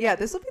 Definitely. Yeah,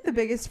 this will be the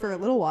biggest for a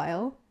little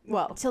while.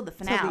 Well, till the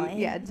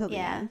finale. Until the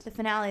end. The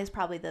finale is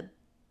probably the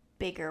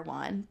bigger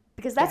one.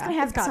 Because that's going to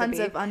have tons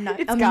of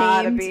unnamed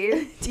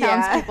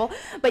townspeople.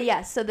 But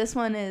yes, so this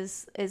one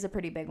is a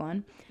pretty big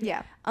one.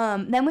 Yeah.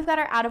 Then we've got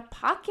our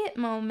out-of-pocket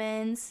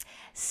moments.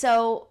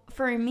 So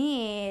for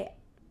me,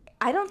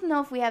 I don't know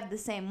if we have the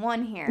same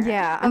one here.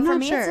 Yeah, but I'm not for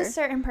me, sure. it's a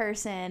certain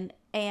person,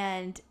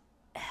 and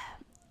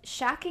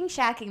shocking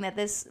that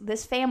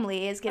this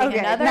family is getting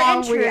another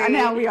entry.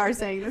 Now we are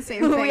saying the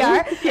same thing. We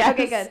are? Yes.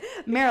 Okay, good.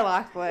 Mayor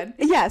Lockwood.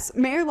 Yes,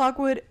 Mayor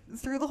Lockwood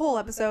through the whole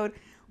episode.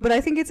 But I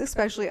think it's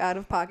especially out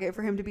of pocket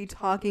for him to be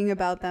talking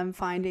about them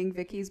finding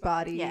Vicky's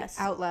body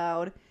out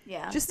loud.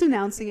 Yeah. Just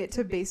announcing it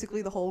to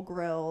basically the whole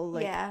grill.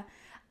 Like,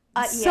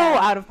 so yeah.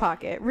 out of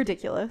pocket.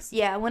 Ridiculous.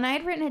 Yeah, when I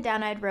had written it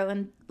down, I'd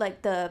written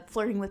like the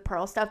flirting with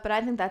Pearl stuff, but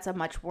I think that's a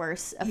much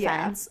worse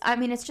offense. Yeah. I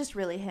mean, it's just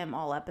really him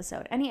all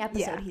episode. Any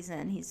episode he's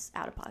in, he's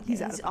out of pocket.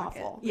 He's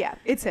awful. Yeah,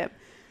 it's him.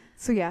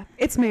 So yeah,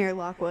 it's Mayor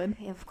Lockwood.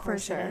 Yeah, of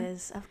course it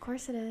is. Of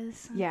course it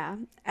is. Yeah.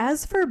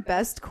 As for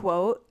best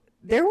quote,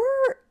 there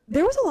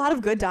was a lot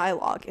of good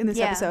dialogue in this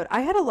episode. I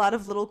had a lot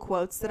of little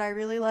quotes that I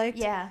really liked.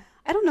 Yeah.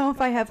 I don't know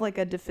if I have like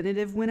a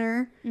definitive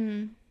winner,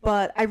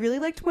 but I really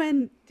liked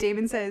when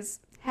Damon says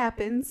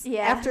happens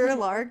after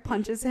Alaric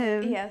punches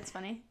him. Yeah, it's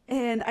funny.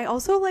 And I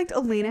also liked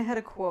Elena had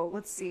a quote.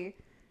 Let's see.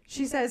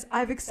 She says,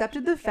 "I've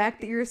accepted the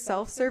fact that you're a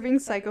self-serving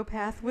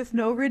psychopath with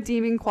no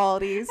redeeming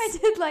qualities." I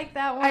did like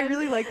that one. I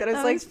really liked that. I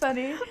was like,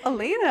 funny.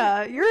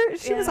 Elena,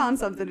 she was on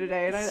something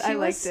today, and I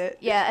liked it.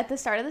 Yeah, at the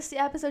start of this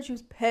episode, she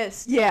was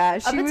pissed. Yeah,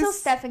 up until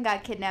Stefan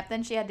got kidnapped,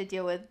 then she had to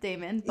deal with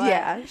Damon. But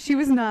yeah, she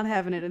was not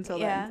having it until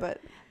then. But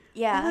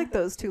yeah, I like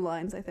those two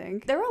lines. I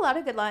think there were a lot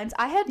of good lines.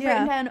 I had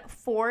written down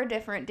 4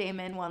 different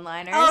Damon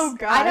one-liners. Oh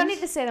gosh, I don't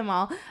need to say them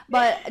all,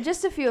 but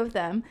just a few of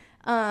them.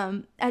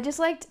 I just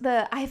liked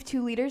I have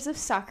 2 liters of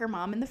soccer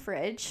mom in the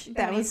fridge.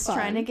 That was fun.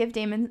 Trying to give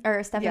Damon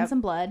or Stefan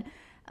some blood.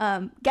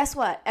 Guess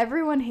what?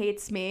 Everyone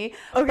hates me.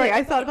 Okay,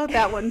 I thought about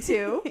that one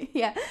too.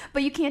 Yeah,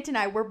 but you can't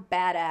deny we're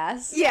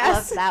badass.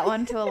 Yes. Love that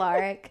one to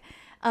Alaric.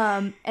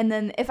 And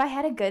then if I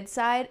had a good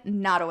side,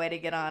 not a way to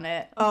get on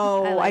it.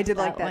 Oh, I did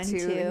like that too.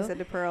 He said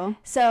to Pearl.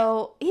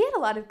 So he had a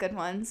lot of good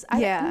ones.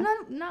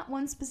 Not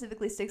one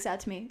specifically sticks out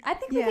to me. I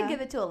think we could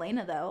give it to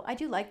Elena though. I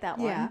do like that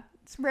one. Yeah.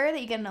 It's rare that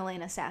you get an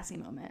Elena sassy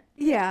moment.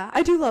 Yeah,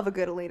 I do love a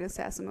good Elena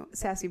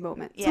sassy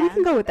moment. So we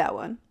can go with that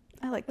one.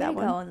 I like that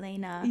one. Go,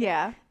 Elena.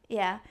 Yeah.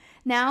 Yeah.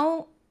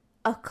 Now,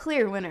 a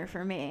clear winner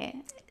for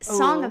me.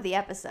 Song of the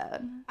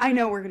episode. I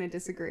know we're going to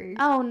disagree.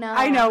 Oh, no.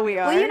 I know we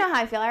are. Well, you know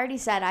how I feel. I already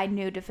said I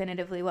knew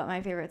definitively what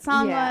my favorite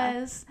song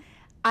was.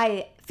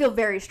 I feel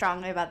very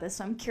strongly about this,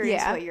 so I'm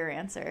curious what your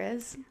answer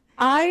is.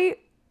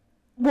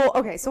 Well,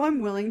 okay, so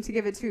I'm willing to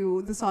give it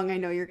to the song I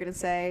know you're going to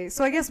say.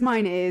 So I guess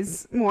mine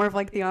is more of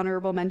like the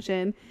honorable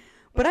mention.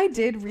 But I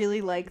did really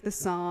like the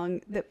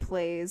song that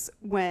plays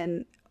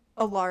when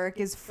Alaric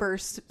is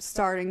first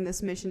starting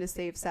this mission to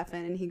save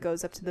Stefan and he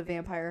goes up to the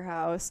vampire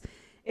house.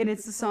 And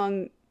it's the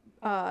song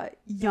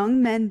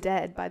Young Men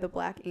Dead by the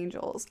Black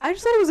Angels. I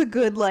just thought it was a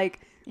good, like,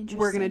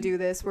 we're going to do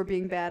this, we're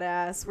being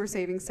badass, we're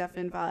saving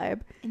Stefan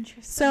vibe.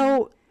 Interesting.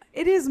 So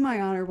it is my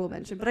honorable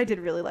mention, but I did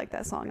really like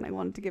that song, and I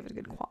wanted to give it a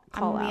good call out.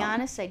 I'm going to be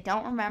honest, I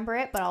don't remember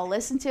it, but I'll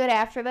listen to it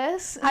after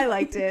this. I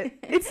liked it.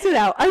 It stood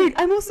out. I mean,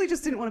 I mostly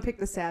just didn't want to pick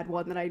the sad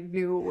one that I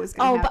knew was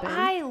going to happen. Oh, but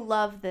I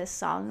love this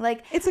song.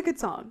 Like, it's a good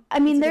song. I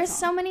mean, there's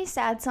so many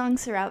sad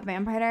songs throughout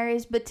Vampire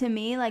Diaries, but to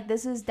me, like,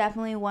 this is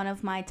definitely one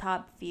of my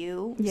top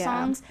few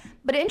songs.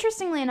 But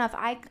interestingly enough,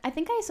 I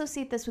think I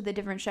associate this with a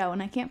different show,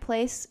 and I can't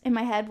place in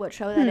my head what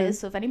show that is,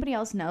 so if anybody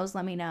else knows,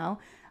 let me know.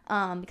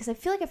 Because I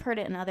feel like I've heard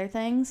it in other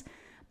things.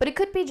 But it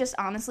could be just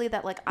honestly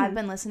that, like, I've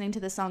been listening to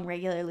this song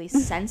regularly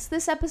since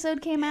this episode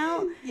came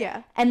out.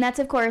 Yeah. And that's,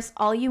 of course,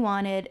 All You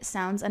Wanted,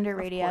 Sounds Under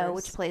Radio,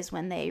 which plays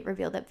when they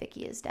reveal that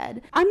Vicky is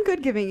dead. I'm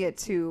good giving it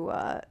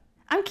to...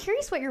 I'm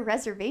curious what your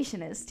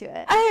reservation is to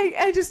it.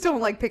 I just don't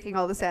like picking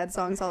all the sad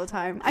songs all the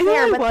time. I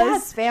know but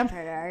that's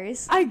Vampire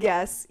Diaries. I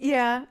guess,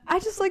 yeah. I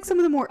just like some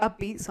of the more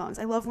upbeat songs.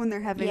 I love when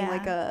they're having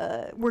like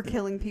a we're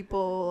killing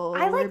people.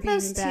 I like being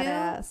those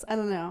badass. too. I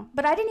don't know,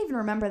 but I didn't even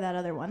remember that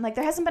other one. Like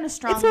there hasn't been a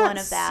strong one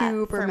of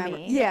that for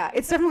me. Yeah,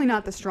 it's definitely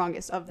not the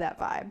strongest of that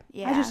vibe.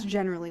 Yeah, I just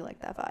generally like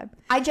that vibe.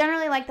 I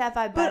generally like that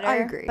vibe better. But I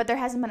agree. But there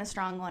hasn't been a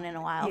strong one in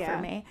a while for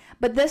me.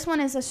 But this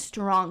one is a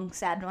strong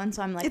sad one,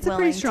 so I'm like it's a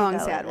pretty strong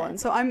sad one.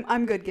 So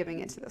I'm good giving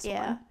it to this.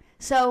 Yeah.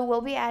 So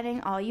we'll be adding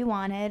All You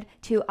Wanted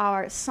to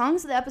our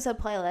Songs of the Episode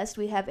playlist.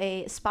 We have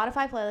a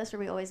Spotify playlist where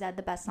we always add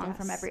the best song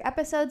from every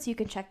episode. So you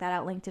can check that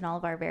out linked in all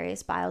of our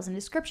various bios and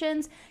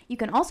descriptions. You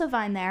can also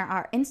find there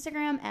our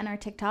Instagram and our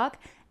TikTok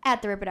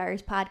at the Ripper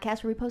Diaries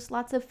Podcast, where we post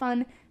lots of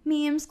fun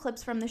memes,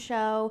 clips from the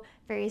show,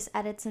 various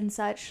edits and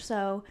such.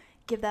 So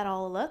give that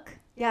all a look.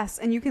 Yes,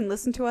 and you can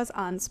listen to us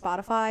on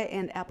Spotify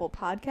and Apple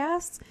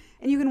Podcasts.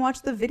 And you can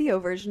watch the video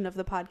version of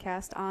the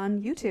podcast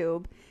on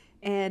YouTube.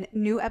 And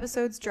new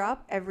episodes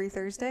drop every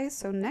Thursday.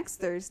 So next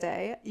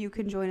Thursday, you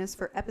can join us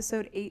for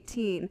episode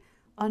 18,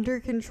 Under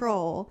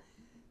Control.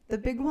 The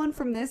big one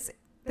from this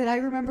that I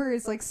remember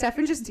is like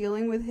Stefan just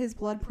dealing with his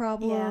blood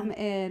problem. Yeah.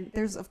 And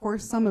there's, of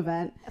course, some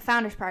event. A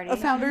Founders Party. A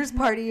Founders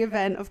Party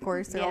event, of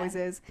course. There always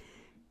is.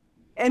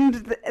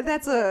 And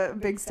that's a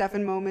big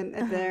Stefan moment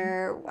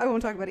there. I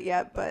won't talk about it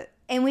yet, but...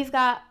 And we've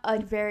got a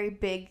very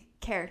big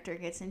character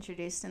gets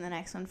introduced in the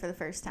next one for the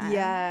first time.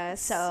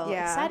 Yes. So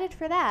excited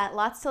for that.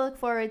 Lots to look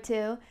forward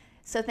to.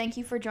 So thank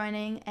you for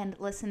joining and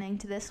listening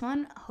to this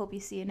one. Hope you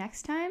see you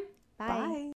next time. Bye. Bye.